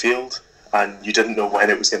down the field, and you didn't know when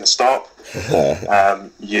it was going to stop.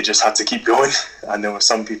 You just had to keep going, and there were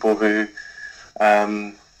some people who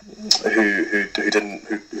couldn't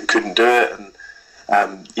do it,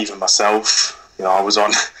 and even myself. I was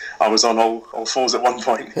on all fours at one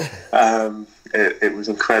point. It was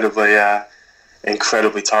incredibly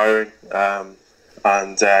tiring,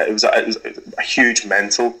 and it was a huge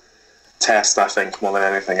mental test, I think, more than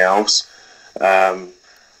anything else.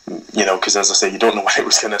 Because as I say, you don't know when it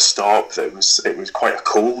was going to stop. It was quite a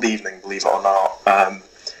cold evening, believe it or not.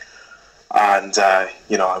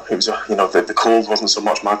 It was the cold wasn't so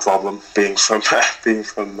much my problem, being from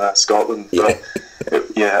Scotland. But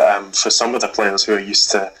for some of the players who are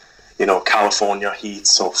used to California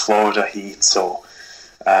heats or Florida heats or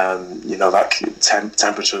that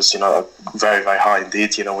temperatures are very, very high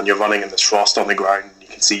indeed. When you're running in this frost on the ground, you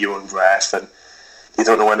can see your own breath and you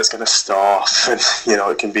don't know when it's going to stop, and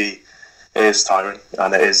it is tiring,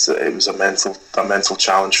 and it was a mental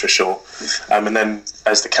challenge for sure. And then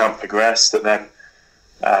as the camp progressed, it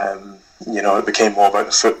became more about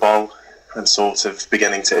the football and sort of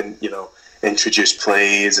beginning to introduce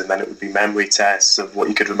plays, and then it would be memory tests of what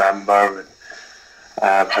you could remember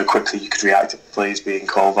and how quickly you could react to plays being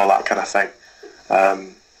called, all that kind of thing.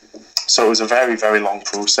 So it was a very, very long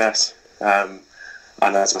process, and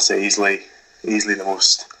as I say, easily the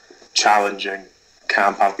most challenging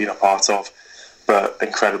camp I've been a part of, but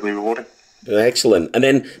incredibly rewarding. Excellent. And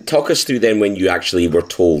then talk us through then when you actually were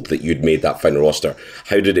told that you'd made that final roster.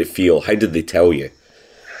 How did it feel? How did they tell you?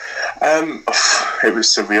 It was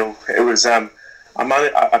surreal. It was. I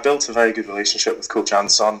built a very good relationship with Coach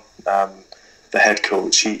Anson, the head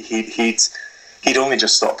coach. He'd only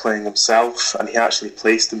just stopped playing himself, and he actually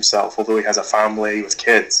placed himself, although he has a family with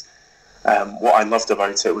kids. What I loved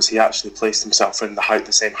about it was he actually placed himself in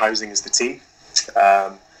the same housing as the team.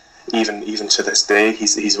 Even to this day,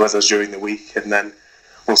 he's with us during the week, and then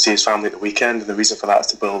we'll see his family at the weekend. And the reason for that is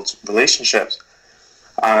to build relationships.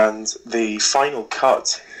 And the final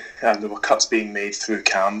cut, there were cuts being made through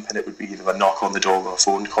camp, and it would be either a knock on the door or a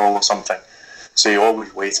phone call or something. So you're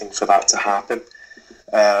always waiting for that to happen.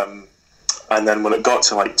 And then when it got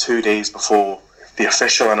to 2 days before the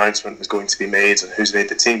official announcement was going to be made and who's made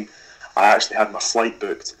the team, I actually had my flight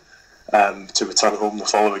booked to return home the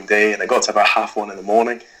following day, and it got to about 1:30 in the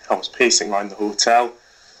morning. I was pacing around the hotel,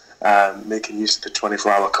 making use of the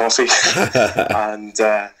 24-hour coffee, and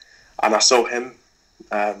I saw him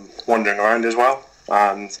wandering around as well,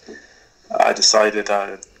 and I decided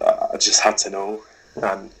I just had to know,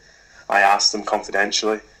 and I asked him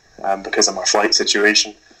confidentially, because of my flight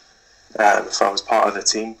situation, if I was part of the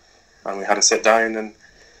team, and we had a sit down, and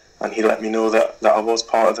he let me know that I was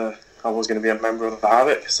going to be a member of the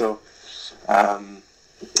Havoc. So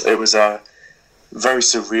it was a very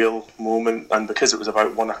surreal moment, and because it was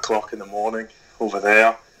about 1 o'clock in the morning over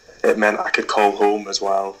there, it meant I could call home as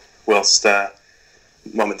well, whilst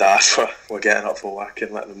mum and dad were getting up for work,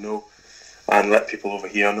 and let them know, and let people over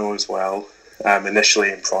here know as well.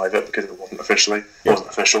 Initially in private, because it wasn't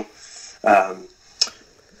official.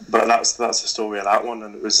 But that's the story of that one,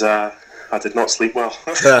 and it was. I did not sleep well.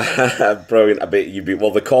 Brilliant. I bet you beat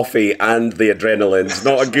the coffee and the adrenaline's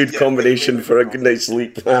not a good combination for a good night's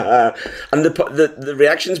sleep. And the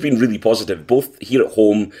reaction's been really positive, both here at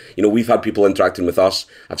home. You know, we've had people interacting with us.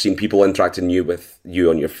 I've seen people interacting with you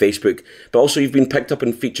on your Facebook, but also you've been picked up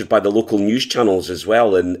and featured by the local news channels as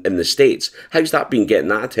well in the States. How's that been getting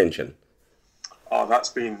that attention? Oh,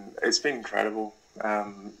 it's been incredible.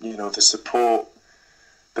 You know, the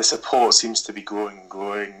support seems to be growing,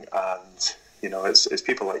 and you know, it's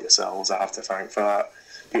people like yourselves I have to thank for that.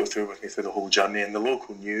 People through with me through the whole journey, and the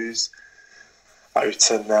local news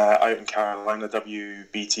out in Carolina,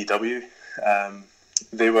 WBTW.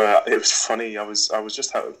 It was funny. I was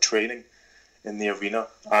just out of training in the arena,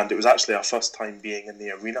 and it was actually our first time being in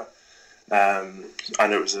the arena, and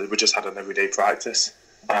we just had an everyday practice,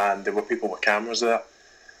 and there were people with cameras there,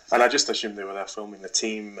 and I just assumed they were there filming the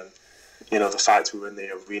team. And you know, the fact we were in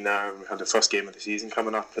the arena and we had the first game of the season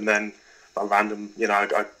coming up, and then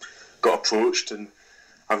I got approached, and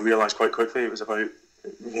I realised quite quickly it was about,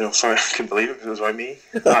 you know, sorry, I couldn't believe it was about me,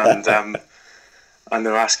 and they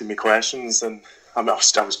were asking me questions, and I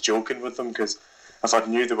was joking with them, because if I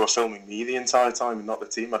knew they were filming me the entire time and not the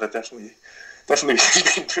team, I'd have definitely been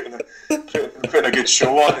putting a good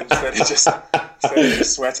show on instead of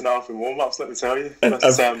just sweating off in warm-ups, let me tell you. But,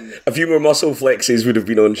 a few more muscle flexes would have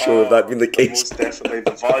been on show if that had been the case. Most definitely.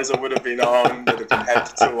 The visor would have been on, would have been head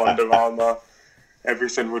to toe Under Armour.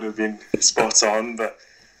 Everything would have been spot on. But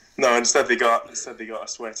no, instead they got a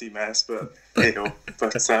sweaty mess. But you know,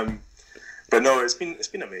 but no, it's been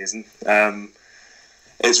amazing.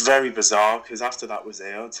 It's very bizarre, because after that was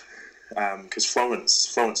aired, because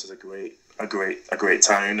Florence is a great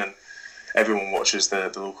town, and everyone watches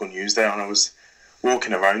the local news there. And I was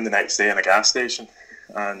walking around the next day in a gas station,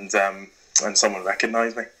 and someone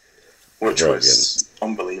recognised me, which was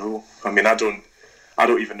unbelievable. I mean, I don't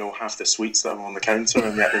even know half the sweets that are on the counter,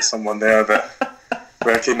 and yet there's someone there that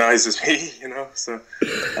recognises me. You know, so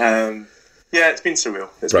yeah, it's been surreal.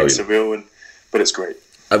 But it's great.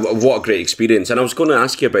 What a great experience. And I was going to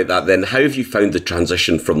ask you about that then. How have you found the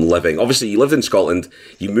transition from living? Obviously, you lived in Scotland,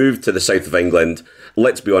 you moved to the south of England.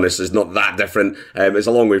 Let's be honest, it's not that different. It's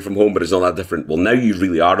a long way from home, but it's not that different. Well, now you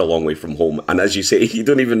really are a long way from home. And as you say, you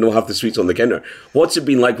don't even know half the sweets on the counter. What's it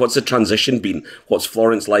been like? What's the transition been? What's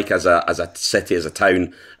Florence like as a city, as a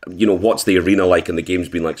town? You know, what's the arena like and the game's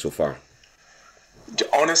been like so far?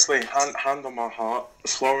 Honestly, hand on my heart,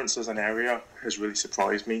 Florence as an area has really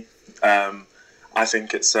surprised me. I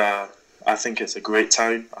think it's a great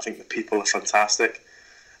town. I think the people are fantastic.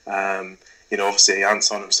 You know, obviously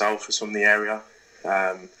Anton himself is from the area,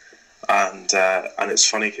 and it's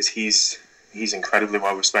funny because he's incredibly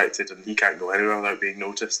well respected, and he can't go anywhere without being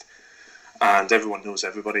noticed, and everyone knows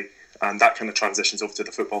everybody, and that kind of transitions over to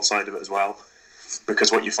the football side of it as well,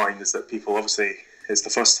 because what you find is that people, obviously, it's the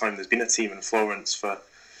first time there's been a team in Florence for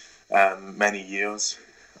many years,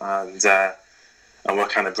 and we're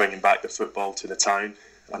kind of bringing back the football to the town.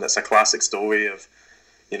 And it's a classic story of,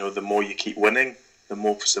 you know, the more you keep winning, the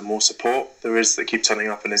more support there is that keep turning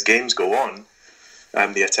up, and as games go on,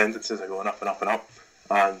 the attendances are going up and up and up.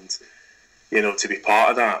 And, you know, to be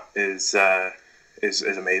part of that is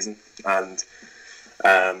amazing. And,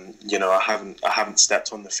 you know, I haven't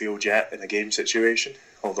stepped on the field yet in a game situation,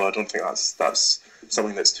 although I don't think that's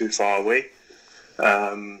something that's too far away.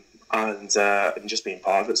 And just being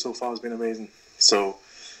part of it so far has been amazing. So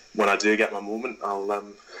when I do get my moment,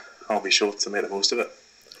 I'll be sure to make the most of it.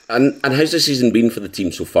 And how's the season been for the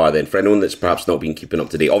team so far then? For anyone that's perhaps not been keeping up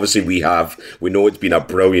to date, obviously we know it's been a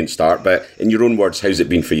brilliant start, but in your own words, how's it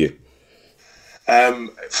been for you? You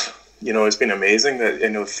know, it's been amazing. That, you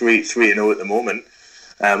know, 3-0 at the moment.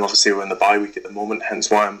 Obviously we're in the bye week at the moment, hence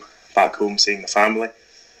why I'm back home seeing the family.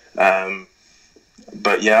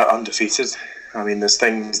 But yeah, undefeated. I mean, there's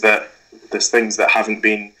things that haven't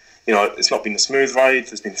been. You know, it's not been a smooth ride.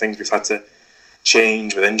 There's been things we've had to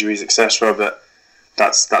change with injuries, etc. But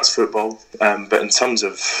that's football. But in terms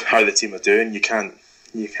of how the team are doing, you can't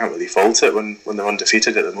really fault it when they're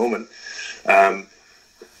undefeated at the moment. And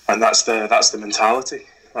that's the mentality.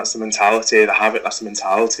 That's the mentality of the habit. That's the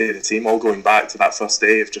mentality of the team. All going back to that first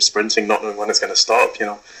day of just sprinting, not knowing when it's going to stop. You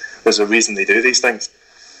know, there's a reason they do these things.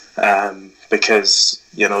 Because,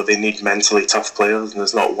 you know, they need mentally tough players, and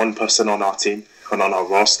there's not one person on our team and on our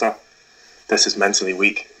roster this is mentally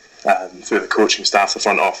weak through the coaching staff, the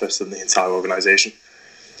front office, and the entire organisation.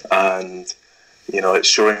 And it's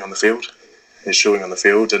showing on the field. It's showing on the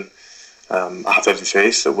field, and I have every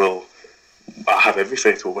faith we'll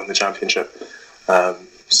win the championship.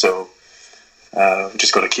 So we've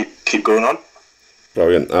just got to keep going on.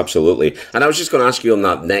 Brilliant, absolutely. And I was just going to ask you on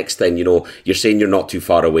that next then, you're saying you're not too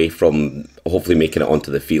far away from hopefully making it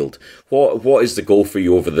onto the field. What is the goal for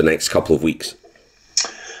you over the next couple of weeks?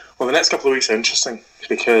 Well, the next couple of weeks are interesting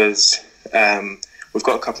because we've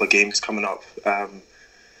got a couple of games coming up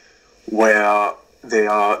where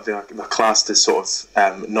they're classed as sort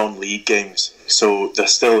of non-league games. So they're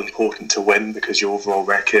still important to win because your overall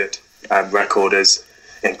record is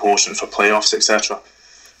important for playoffs, etc.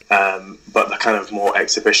 But they're kind of more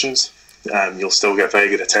exhibitions. You'll still get very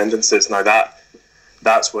good attendances. Now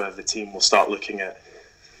that's where the team will start looking at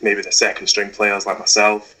maybe the second string players like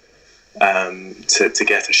myself to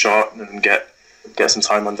get a shot and get some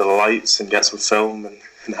time under the lights and get some film and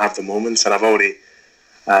have the moments. And I've already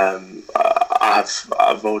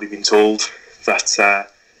been told that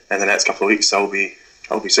in the next couple of weeks I'll be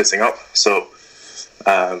sitting up. So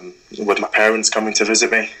with my parents coming to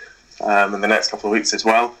visit me in the next couple of weeks as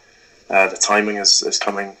well. The timing is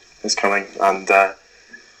coming, and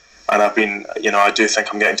I've been, I do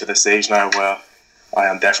think I'm getting to the stage now where I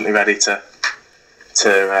am definitely ready to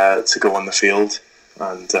go on the field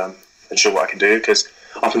and show what I can do. Because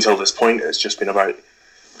up until this point, it's just been about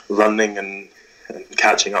running and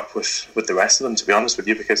catching up with the rest of them. To be honest with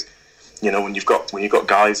you, because when you've got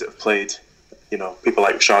guys that have played, people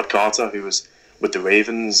like Rashad Carter, who was with the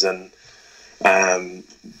Ravens and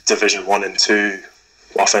Division 1 and 2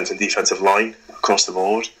 offense and defensive line across the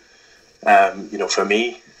board. For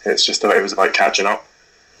me, it was about catching up.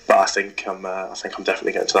 But I think I'm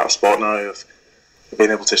definitely getting to that spot now of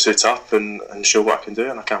being able to suit up and show what I can do,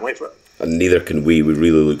 and I can't wait for it. And neither can we. We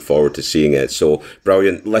really look forward to seeing it. So,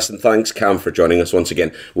 brilliant. Listen, thanks, Cam, for joining us once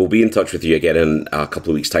again. We'll be in touch with you again in a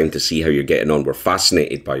couple of weeks' time to see how you're getting on. We're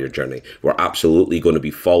fascinated by your journey. We're absolutely going to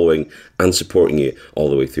be following and supporting you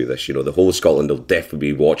all the way through this. The whole of Scotland will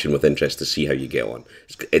definitely be watching with interest to see how you get on.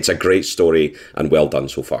 It's a great story and well done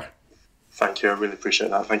so far. Thank you. I really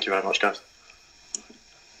appreciate that. Thank you very much, guys.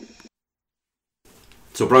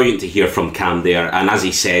 So brilliant to hear from Cam there, and as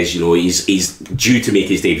he says, he's due to make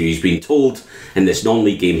his debut. He's been told in this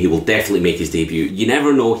non-league game he will definitely make his debut. You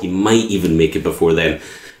never know, he might even make it before then.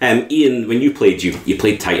 Ian, when you played, you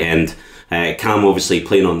played tight end. Cam obviously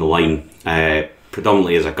playing on the line,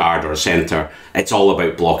 predominantly as a guard or a centre. It's all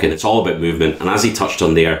about blocking, it's all about movement, and as he touched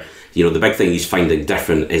on there, the big thing he's finding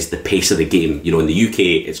different is the pace of the game. In the UK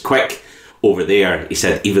it's quick. Over there, he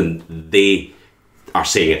said even they are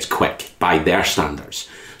saying it's quick by their standards.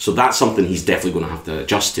 So that's something he's definitely going to have to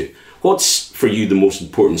adjust to. What's, for you, the most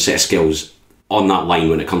important set of skills on that line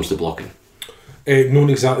when it comes to blocking? Knowing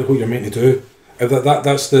exactly what you're meant to do.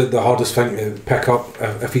 That's the hardest thing to pick up.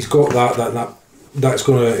 If he's got that's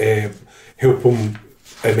going to help him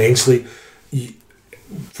immensely.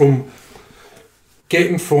 From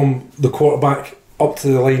getting from the quarterback up to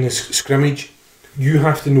the line of scrimmage, you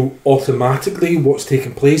have to know automatically what's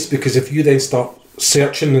taking place, because if you then start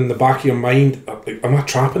searching in the back of your mind, am I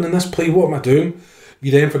trapping in this play? What am I doing?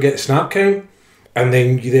 You then forget snap count, and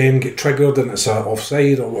then you then get triggered and it's an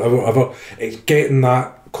offside or whatever. It's getting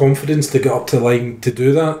that confidence to get up to the line to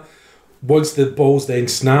do that. Once the ball's then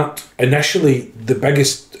snapped, initially the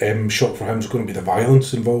biggest shock for him is going to be the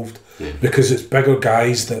violence involved, because it's bigger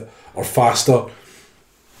guys that are faster.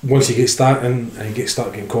 Once he gets that in and he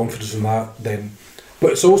start getting confidence in that, then.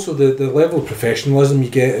 But it's also the level of professionalism you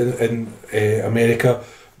get in America,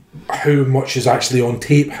 how much is actually on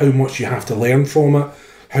tape, how much you have to learn from it,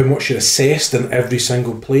 how much you're assessed in every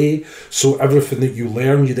single play. So everything that you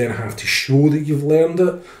learn, you then have to show that you've learned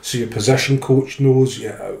it. So your position coach knows,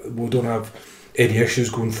 we don't have any issues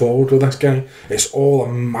going forward with this guy. It's all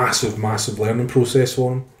a massive, massive learning process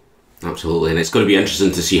for him. Absolutely, and it's going to be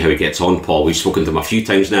interesting to see how he gets on, Paul. We've spoken to him a few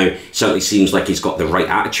times now. It certainly seems like he's got the right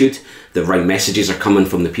attitude. The right messages are coming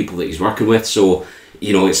from the people that he's working with. So,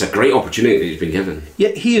 it's a great opportunity that he's been given. Yeah,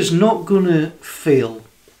 he is not going to fail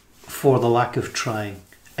for the lack of trying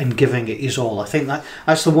and giving it his all. I think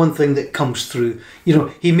that's the one thing that comes through.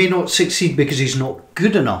 He may not succeed because he's not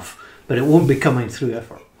good enough, but it won't be coming through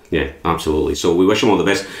effort. Yeah, absolutely. So we wish him all the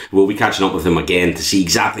best. We'll be catching up with him again to see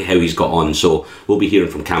exactly how he's got on. So we'll be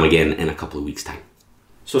hearing from Cam again in a couple of weeks' time.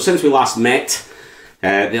 So since we last met,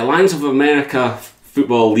 the Alliance of America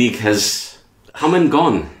Football League has come and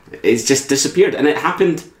gone. It's just disappeared, and it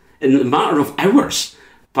happened in a matter of hours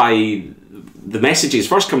by the messages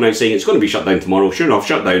first coming out saying it's going to be shut down tomorrow. Sure enough,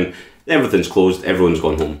 shut down, everything's closed, everyone's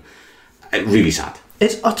gone home. Really sad.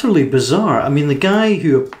 It's utterly bizarre. I mean, the guy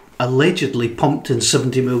who allegedly pumped in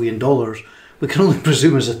 $70 million, we can only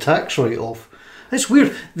presume as a tax write-off. It's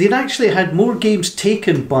weird. They'd actually had more games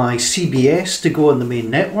taken by CBS to go on the main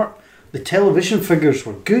network. The television figures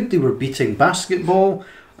were good. They were beating basketball,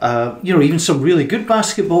 even some really good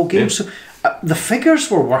basketball games. Yeah. So, the figures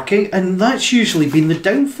were working, and that's usually been the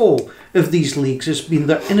downfall of these leagues, has been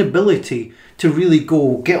their inability to really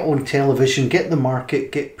go, get on television, get the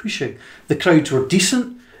market, get pushing. The crowds were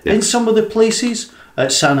decent in some of the places.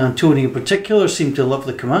 San Antonio in particular seemed to love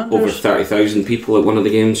the Commanders. Over 30,000 people at one of the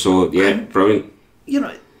games, so brilliant.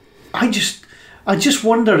 I just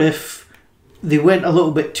wonder if they went a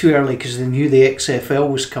little bit too early because they knew the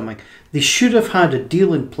XFL was coming. They should have had a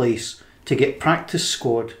deal in place to get practice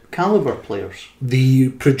squad calibre players. The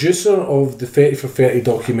producer of the 30 for 30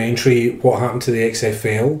 documentary, What Happened to the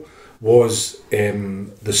XFL, was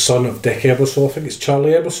the son of Dick Ebersol. I think it's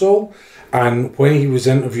Charlie Ebersol. And when he was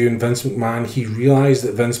interviewing Vince McMahon, he realised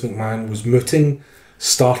that Vince McMahon was mooting,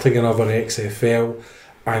 starting another XFL,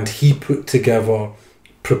 and he put together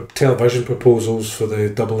television proposals for the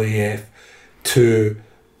AAF to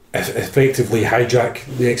effectively hijack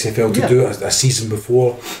the XFL to do it a season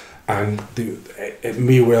before, and it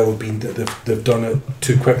may well have been that they've done it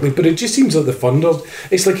too quickly. But it just seems like the funders,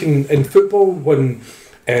 it's like in football when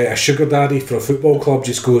a sugar daddy for a football club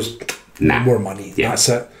just goes, more money, that's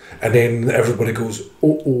it. And then everybody goes,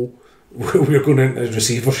 we're going into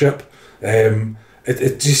receivership.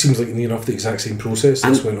 It just seems like the exact same process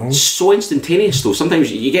that's went on. So instantaneous though.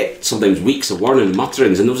 Sometimes you get weeks of learning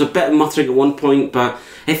mutterings, and there was a bit of muttering at one point, but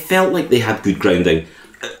it felt like they had good grounding.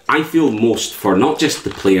 I feel most for not just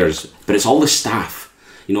the players, but it's all the staff.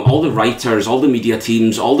 All the writers, all the media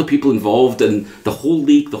teams, all the people involved, and the whole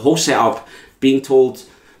league, the whole setup, being told,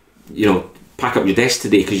 pack up your desk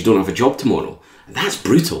today because you don't have a job tomorrow. And that's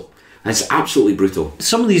brutal. That's absolutely brutal.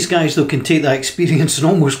 Some of these guys, though, can take that experience and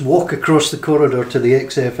almost walk across the corridor to the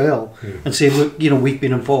XFL and say, look, we've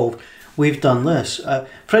been involved. We've done this. A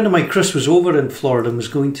friend of mine, Chris, was over in Florida and was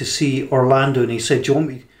going to see Orlando, and he said, do you want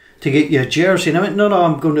me to get you a jersey? And I went, no,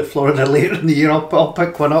 I'm going to Florida later in the year. I'll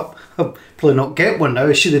pick one up. I'll probably not get one now.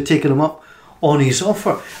 I should have taken him up on his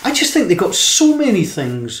offer. I just think they got so many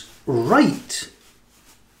things right.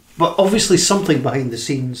 But obviously something behind the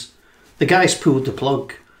scenes. The guy's pulled the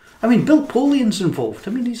plug. I mean, Bill Polian's involved.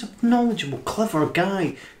 I mean, he's a knowledgeable, clever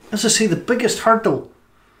guy. As I say, the biggest hurdle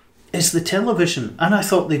is the television. And I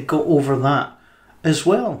thought they'd got over that as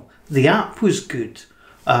well. The app was good.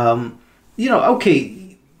 Being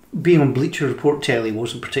on Bleacher Report telly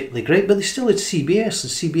wasn't particularly great, but they still had CBS,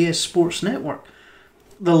 the CBS Sports Network.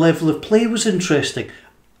 The level of play was interesting.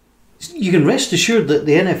 You can rest assured that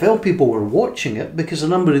the NFL people were watching it because a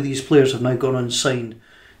number of these players have now gone and signed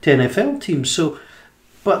to NFL teams. So,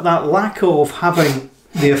 but that lack of having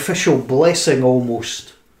the official blessing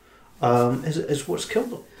almost is what's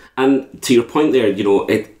killed them. And to your point there,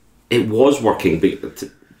 it was working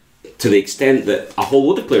to the extent that a whole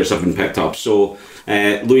load of players have been picked up. So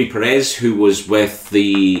Louis Perez, who was with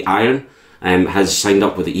the Iron, has signed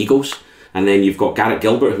up with the Eagles. And then you've got Garrett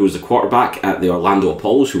Gilbert, who was the quarterback at the Orlando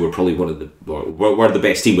Apollos, who were probably were the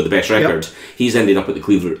best team with the best record. Yep. He's ended up at the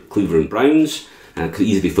Cleveland Browns.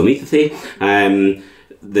 Easily for me to say.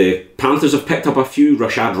 The Panthers have picked up a few.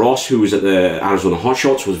 Rashad Ross, who was at the Arizona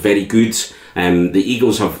Hotshots, was very good. The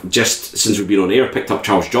Eagles have just, since we've been on air, picked up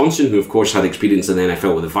Charles Johnson, who of course had experience in the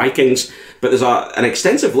NFL with the Vikings. But there's an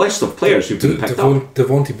extensive list of players who've been picked up.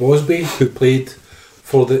 Devontae Bosby, who played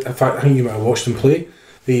for the... In fact, I think you might have watched him play.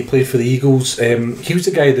 He played for the Eagles. He was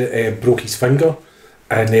the guy that broke his finger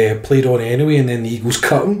and played on anyway, and then the Eagles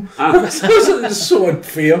cut him. It's so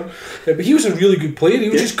unfair. But he was a really good player. He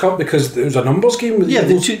was just cut because it was a numbers game with the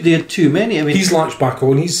Eagles. They had too many. I mean, he's latched back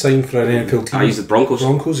on. He's signed for an NFL team. He's the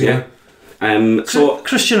Broncos. Yeah. So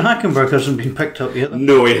Christian Hackenberg hasn't been picked up yet.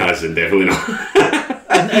 No, he hasn't. Definitely not.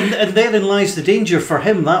 and therein lies the danger for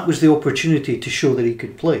him. That was the opportunity to show that he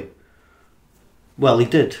could play. Well, he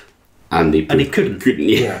did, and he couldn't.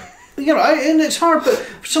 Yeah. And it's hard, but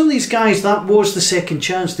for some of these guys, that was the second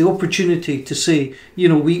chance, the opportunity to say,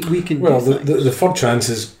 we can. Well, the third chance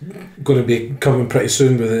is going to be coming pretty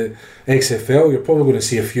soon with the XFL. You're probably going to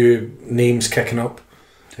see a few names kicking up.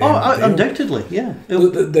 Undoubtedly, yeah.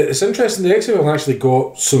 It's interesting. The XFL actually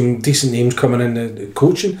got some decent names coming in the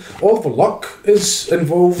coaching. Oliver Luck is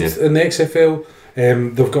involved in the XFL.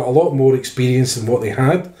 They've got a lot more experience than what they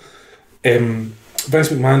had. Vince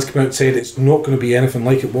McMahon's come out and said it's not going to be anything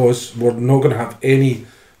like it was. We're not going to have any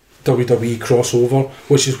WWE crossover,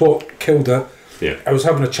 which is what killed it. Yeah. I was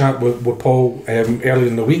having a chat with Paul earlier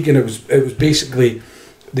in the week, and it was basically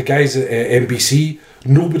the guys at NBC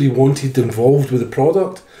nobody wanted involved with the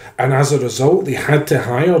product, and as a result they had to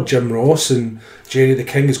hire Jim Ross and Jerry the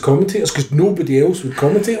King as commentators because nobody else would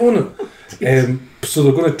commentate on it. So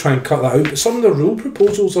they're going to try and cut that out. But some of the rule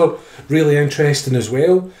proposals are really interesting as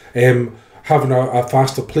well. Having a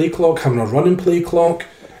faster play clock, having a running play clock.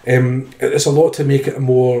 It's a lot to make it a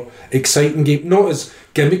more exciting game. Not as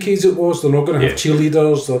gimmicky as it was. They're not going to have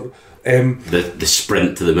cheerleaders or the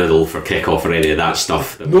sprint to the middle for kick-off or any of that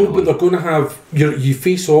stuff. No, but they're going to have you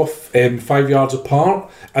face off 5 yards apart,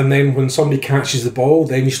 and then when somebody catches the ball,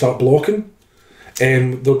 then you start blocking.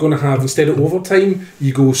 They're going to have, instead of overtime,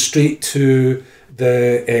 you go straight to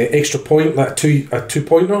the extra point, like a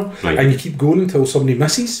two-pointer, and you keep going until somebody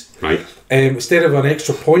misses. Right. Instead of an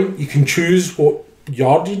extra point, you can choose what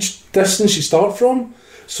yardage distance you start from.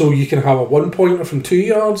 So you can have a 1-pointer from 2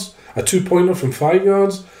 yards, a 2-pointer from 5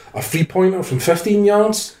 yards, a 3-pointer from 15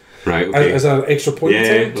 yards. Right. Okay. As an extra point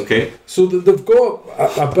attempt. Okay. So they've got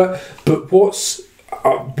a bit, but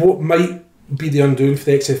what might be the undoing for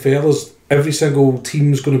the XFL is every single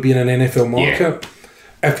team's going to be in an NFL market.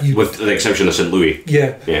 With the exception of St. Louis.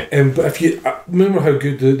 Yeah. But if you remember how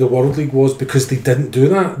good the World League was because they didn't do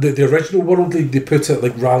that. The original World League, they put it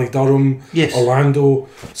like Raleigh Durham, Orlando,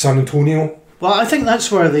 San Antonio. Well, I think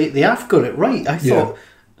that's where the AF got it right. I thought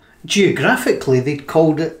geographically they'd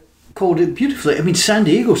called it beautifully. I mean, San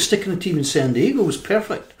Diego, sticking a team in San Diego was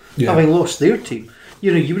perfect, having lost their team.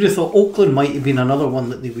 You know, you would have thought Oakland might have been another one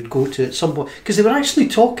that they would go to at some point. Because they were actually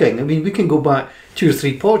talking, I mean, we can go back 2 or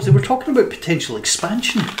 3 pods, they were talking about potential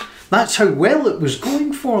expansion. That's how well it was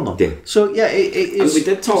going for them. Yeah. So, it's, and we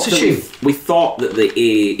did talk it's a shame. We thought that the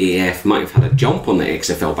AAF might have had a jump on the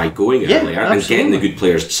XFL by going earlier and getting the good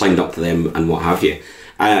players signed up to them and what have you.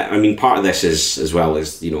 I mean, part of this is, as well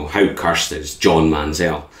as, you know, how cursed is John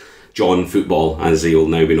Manziel. John Football, as he will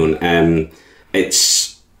now be known. It's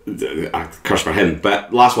a curse for him.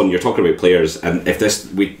 But last one, you're talking about players, and if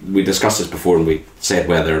this, we discussed this before, and we said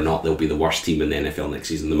whether or not they'll be the worst team in the NFL next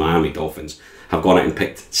season. The Miami Dolphins have gone out and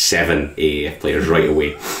picked 7 AAF players right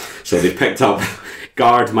away. So they've picked up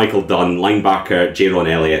guard Michael Dunn, linebacker Jaron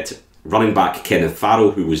Elliott, running back Kenneth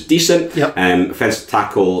Farrell, who was decent, offensive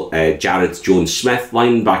tackle Jared Jones-Smith,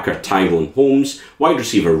 linebacker Tyrone Holmes, wide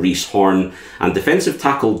receiver Reese Horn, and defensive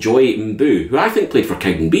tackle Joy Mbu, who I think played for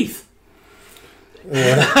Cowdenbeath.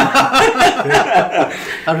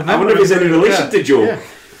 I wonder if he's in relation to Joe.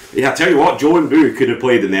 Yeah, I tell you what, Joe Mbu could have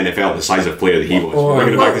played in the NFL the size of player that he was.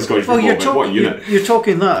 Bringing it back to Scottish football, what unit? You're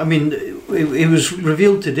talking that. I mean, it was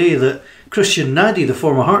revealed today that Christian Nadi, the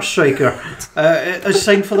former Hearts striker, has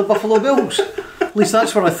signed for the Buffalo Bills. At least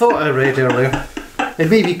that's what I thought I read earlier. It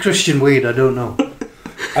may be Christian Wade, I don't know.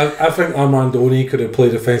 I think Armandoni could have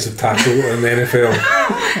played offensive tackle in the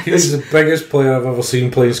NFL. He's the biggest player I've ever seen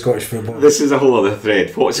playing Scottish football. This is a whole other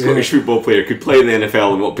thread. What Scottish football player could play in the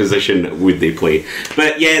NFL and what position would they play?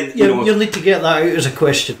 But you'll need to get that out as a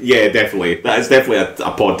question. Yeah, definitely. That is definitely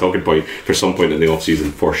a pod talking point for some point in the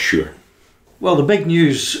off-season, for sure. Well, the big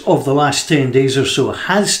news of the last 10 days or so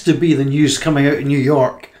has to be the news coming out of New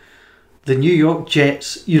York. The New York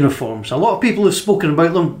Jets uniforms. A lot of people have spoken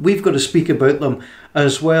about them. We've got to speak about them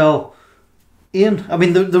as well. Ian, I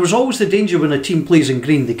mean, there was always the danger when a team plays in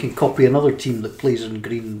green, they can copy another team that plays in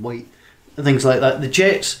green and white and things like that. The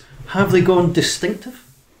Jets, have they gone distinctive?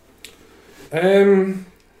 I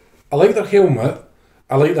like their helmet.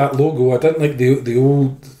 I like that logo. I didn't like the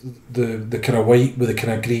old, the kind of white with the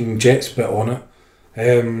kind of green Jets bit on it.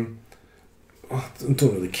 I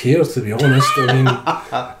don't really care, to be honest. I mean,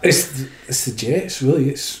 it's the Jets, really.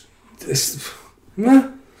 It's nah.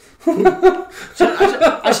 So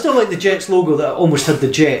I still like the Jets logo that almost had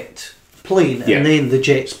the jet plane and then the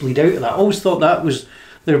Jets bleed out of that. I always thought that was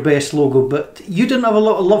their best logo, but you didn't have a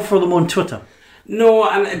lot of love for them on Twitter. No,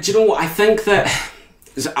 and do you know what? I think that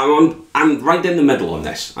I'm right in the middle on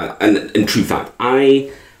this. And in true fact,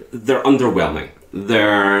 they're underwhelming.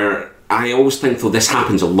 I always think, though, this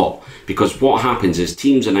happens a lot, because what happens is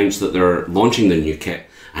teams announce that they're launching their new kit,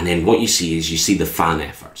 and then what you see the fan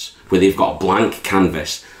efforts, where they've got a blank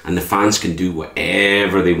canvas and the fans can do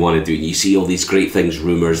whatever they want to do. And you see all these great things,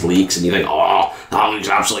 rumours, leaks, and you think, oh, that looks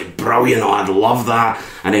absolutely brilliant, oh, I'd love that.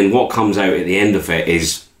 And then what comes out at the end of it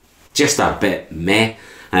is just a bit meh.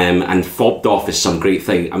 And fobbed off is some great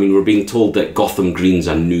thing. I mean, we're being told that Gotham Green's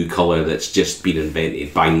a new colour that's just been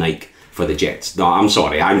invented by Nike for the Jets. No, I'm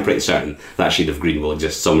sorry, I'm pretty certain that shade of green will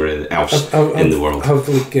exist somewhere else in the world. Have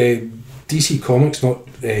DC Comics not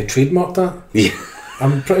trademarked that? Yeah.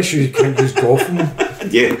 I'm pretty sure you can't use Gotham.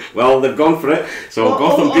 Yeah, well, they've gone for it. So Well,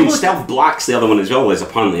 Gotham oh, Green, oh, Stealth Black's the other one as well, is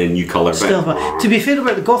apparently a new colour. Still, but to be fair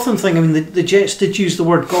about the Gotham thing, I mean, the Jets did use the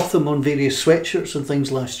word Gotham on various sweatshirts and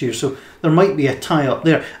things last year, so there might be a tie-up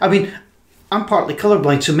there. I mean, I'm partly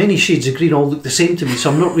colourblind, so many shades of green all look the same to me,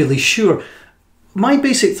 so I'm not really sure. My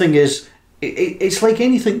basic thing is, it's like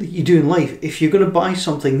anything that you do in life. If you're going to buy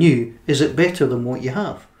something new, is it better than what you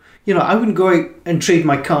have? You know, I wouldn't go out and trade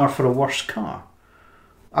my car for a worse car.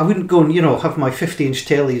 I wouldn't go and, have my 50-inch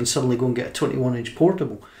telly and suddenly go and get a 21-inch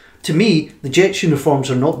portable. To me, the Jets uniforms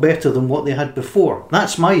are not better than what they had before.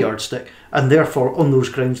 That's my yardstick, and therefore, on those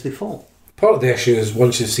grounds, they fall. Part of the issue is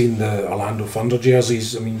once you've seen the Orlando Thunder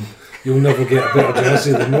jerseys, I mean, you'll never get a better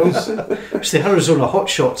jersey than those. It's the Arizona Hot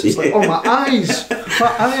Shots. It's like, oh, my eyes!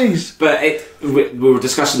 My eyes! But we were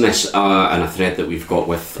discussing this in a thread that we've got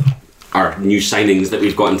with our new signings that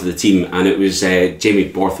we've got into the team, and it was Jamie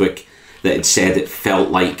Borthwick that had said it felt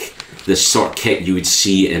like the sort of kit you would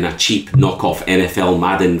see in a cheap knockoff NFL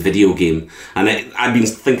Madden video game. And I've been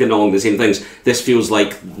thinking along the same things. This feels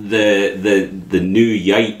like the new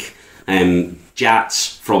Yike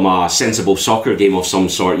Jats from a sensible soccer game of some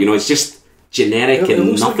sort. It's just generic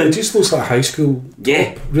and nothing. It just looks like high school.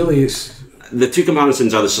 Yeah. Really, it's... The two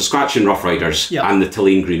comparisons are the Saskatchewan Roughriders and the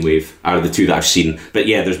Tulane Green Wave are the two that I've seen. But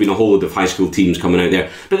yeah, there's been a whole load of high school teams coming out there.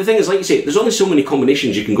 But the thing is, like you say, there's only so many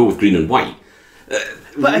combinations you can go with green and white. But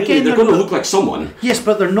really, again, they're going to look like someone. Yes,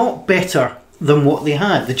 but they're not better than what they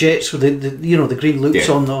had. The Jets with the green loops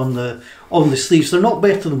on the sleeves. They're not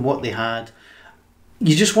better than what they had.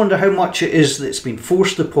 You just wonder how much it is that's been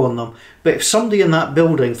forced upon them. But if somebody in that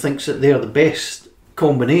building thinks that they're the best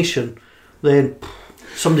combination, then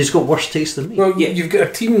somebody's got worse taste than me. Well, you've got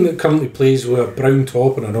a team that currently plays with a brown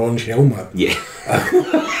top and an orange helmet. Yeah.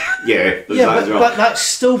 But that's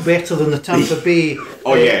still better than the Tampa Bay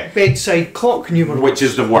bedside clock numeral. Which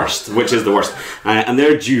is the worst. And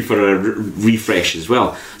they're due for a refresh as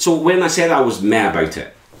well. So when I said I was meh about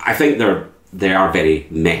it, I think they are very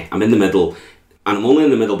meh. I'm in the middle. And I'm only in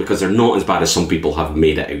the middle because they're not as bad as some people have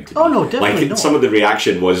made it out to be. Oh no, definitely not. Some of the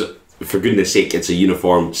reaction was, for goodness sake, it's a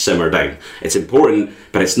uniform, simmer down. It's important,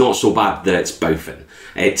 but it's not so bad that it's bouffing.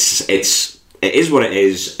 It is what it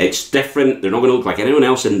is. It's different. They're not going to look like anyone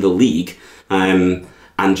else in the league. And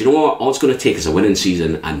you know what? All it's going to take is a winning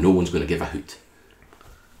season, and no one's going to give a hoot.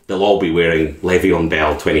 They'll all be wearing Le'Veon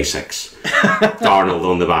Bell 26, Darnold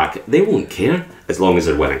on the back. They won't care as long as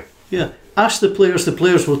they're winning. Yeah. Ask the players. The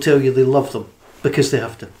players will tell you they love them because they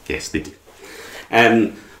have to. Yes, they do.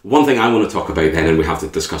 One thing I want to talk about then, and we have to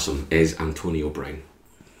discuss him, is Antonio Brown.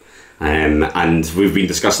 And we've been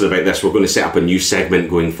discussing about this. We're going to set up a new segment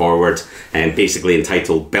going forward, basically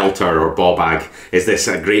entitled Belter or Ball Bag. Is this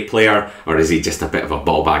a great player, or is he just a bit of a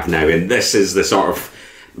ball bag now? And this is the sort of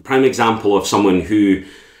prime example of someone who,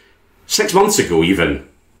 6 months ago even,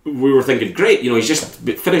 we were thinking, great, he's just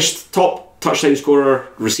finished top touchdown scorer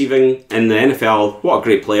receiving in the NFL. What a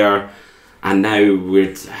great player. And now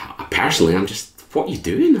I'm just, what are you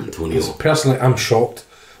doing, Antonio? Personally, I'm shocked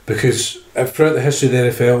because throughout the history of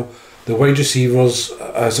the NFL, the wide receivers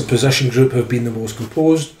as a position group have been the most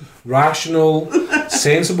composed, rational,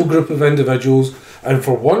 sensible group of individuals, and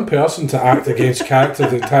for one person to act against character of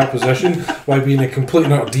the entire position by being a complete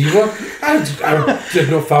and utter diva, I did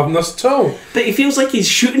not fathom this at all. But he feels like he's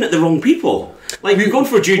shooting at the wrong people. Like, we've gone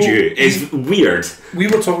for Juju is weird. We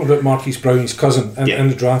were talking about Marquise Brown's cousin in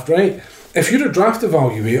the draft, right? If you're a draft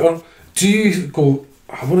evaluator, do you go,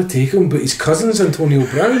 I want to take him, but his cousin's Antonio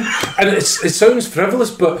Brown? And it sounds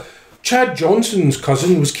frivolous, but Chad Johnson's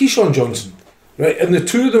cousin was Keyshawn Johnson, right? And the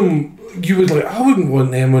two of them, you would I wouldn't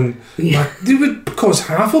want them on they would cause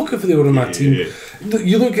havoc if they were on my team.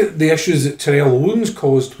 You look at the issues that Terrell Owens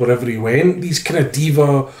caused wherever he went, these kind of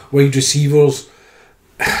diva wide receivers.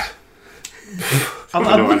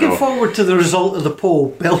 I'm looking forward to the result of the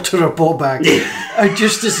poll, Belter or Ball Bag,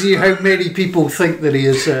 just to see how many people think that he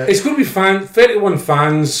is. It's going to be 31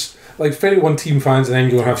 fans, like 31 team fans, and then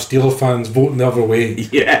you'll have Steeler fans voting the other way.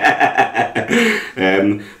 Yeah.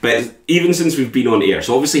 But even since we've been on air,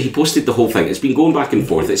 so obviously he posted the whole thing. It's been going back and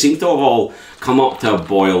forth. It seems to have all come up to a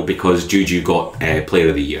boil because Juju got Player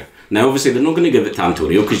of the Year. Now, obviously, they're not going to give it to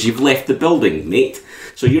Antonio because you've left the building, mate.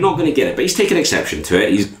 So you're not going to get it. But he's taken exception to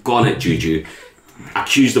it. He's gone at Juju,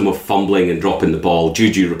 accused him of fumbling and dropping the ball.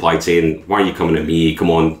 Juju replied saying, why are you coming at me? Come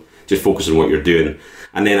on, just focus on what you're doing.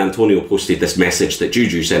 And then Antonio posted this message that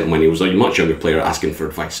Juju sent him when he was a much younger player asking for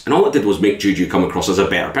advice. And all it did was make Juju come across as a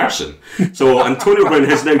better person. So Antonio Brown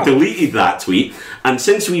has now deleted that tweet. And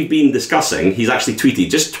since we've been discussing, he's actually tweeted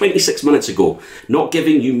just 26 minutes ago, not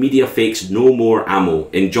giving you media fakes no more ammo.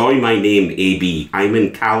 Enjoy my name, AB. I'm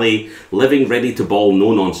in Cali, living ready to ball,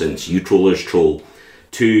 no nonsense. You trollers troll.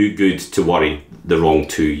 too good to worry, the wrong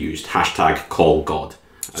two used. Hashtag call God.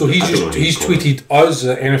 So he's tweeted us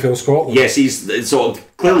at NFL Scotland. Yes, he's sort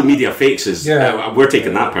of clearly media fakes us. Yeah. We're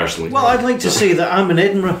taking that personally. Well, I'd like to say that I'm in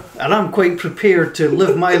Edinburgh and I'm quite prepared to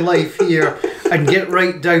live my life here and get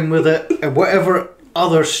right down with it and whatever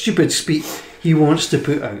other stupid speak he wants to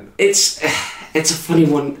put out. It's a funny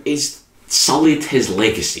one. He's sullied his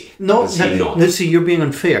legacy. No, not? see, you're being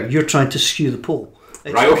unfair. You're trying to skew the poll.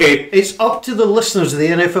 Right, okay. It's up to the listeners of the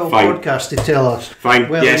NFL Fine. podcast to tell us Fine,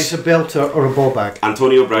 whether yes. he's a belter or a ball bag.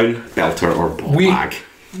 Antonio Brown, belter or ball bag?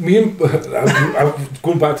 Me and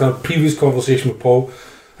going back to our previous conversation with Paul,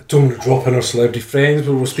 I don't want to drop in our celebrity friends,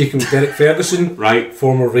 but we were speaking with Derek Ferguson, Right.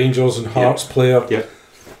 former Rangers and Hearts player, Yeah.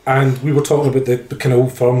 and we were talking about the kind of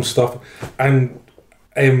old firm stuff, and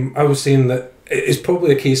I was saying that it's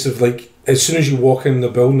probably a case of like, as soon as you walk in the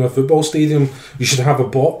building, a football stadium, you should have a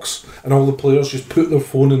box, and all the players just put their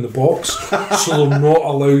phone in the box, so they're not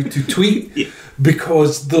allowed to tweet,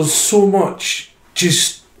 because there's so much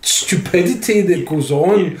just stupidity that goes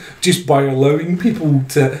on just by allowing people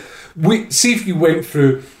to. See if you went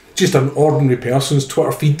through just an ordinary person's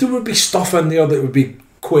Twitter feed, there would be stuff in there that would be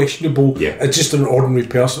questionable as just an ordinary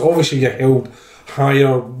person. Obviously, you're held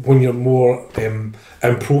higher when you're more in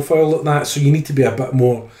profile like that, so you need to be a bit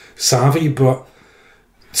more savvy, but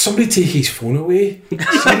somebody take his phone away.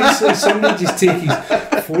 Seriously, somebody just take his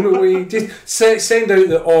phone away. Just send out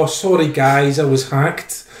the, oh, sorry guys, I was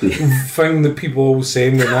hacked thing that people always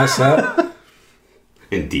send, and that's it.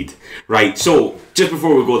 Indeed. Right, so just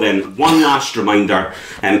before we go then, one last reminder.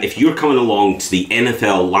 If you're coming along to the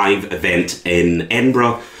NFL Live event in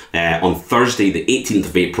Edinburgh on Thursday the 18th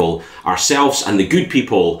of April, ourselves and the good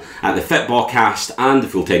people at the Fitballcast and the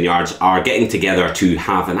Full 10 Yards are getting together to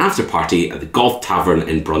have an after party at the Golf Tavern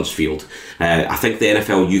in Bruntsfield. I think the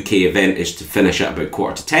NFL UK event is to finish at about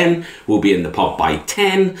 9:45. We'll be in the pub by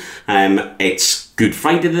 10. It's Good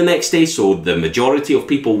Friday the next day, so the majority of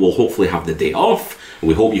people will hopefully have the day off.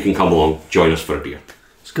 We hope you can come along, join us for a beer.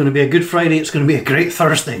 It's going to be a good Friday, it's going to be a great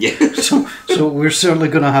Thursday. Yeah. So we're certainly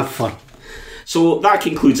going to have fun. So that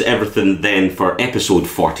concludes everything then for episode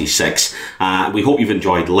 46. We hope you've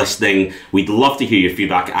enjoyed listening. We'd love to hear your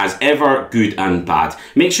feedback, as ever, good and bad.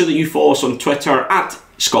 Make sure that you follow us on Twitter at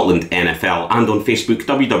Scotland NFL and on Facebook,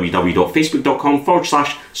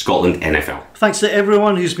 www.facebook.com/Scotland NFL. Thanks to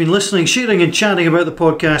everyone who's been listening, sharing and chatting about the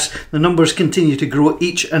podcast. The numbers continue to grow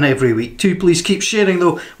each and every week. Do please keep sharing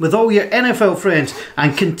though with all your NFL friends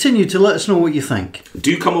and continue to let us know what you think.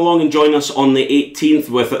 Do come along and join us on the 18th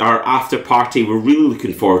with our after party. We're really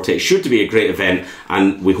looking forward to it. It's sure to be a great event,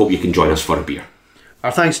 and we hope you can join us for a beer.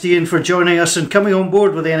 Our thanks to Ian for joining us and coming on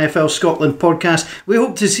board with the NFL Scotland podcast. We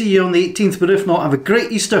hope to see you on the 18th, but if not, have a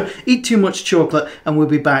great Easter, eat too much chocolate, and we'll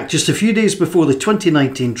be back just a few days before the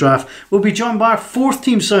 2019 draft. We'll be joined by our fourth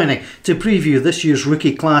team signing to preview this year's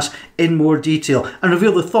rookie class in more detail and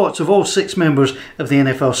reveal the thoughts of all 6 members of the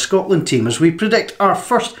NFL Scotland team as we predict our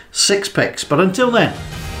first 6 picks. But until then,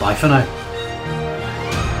 bye for now.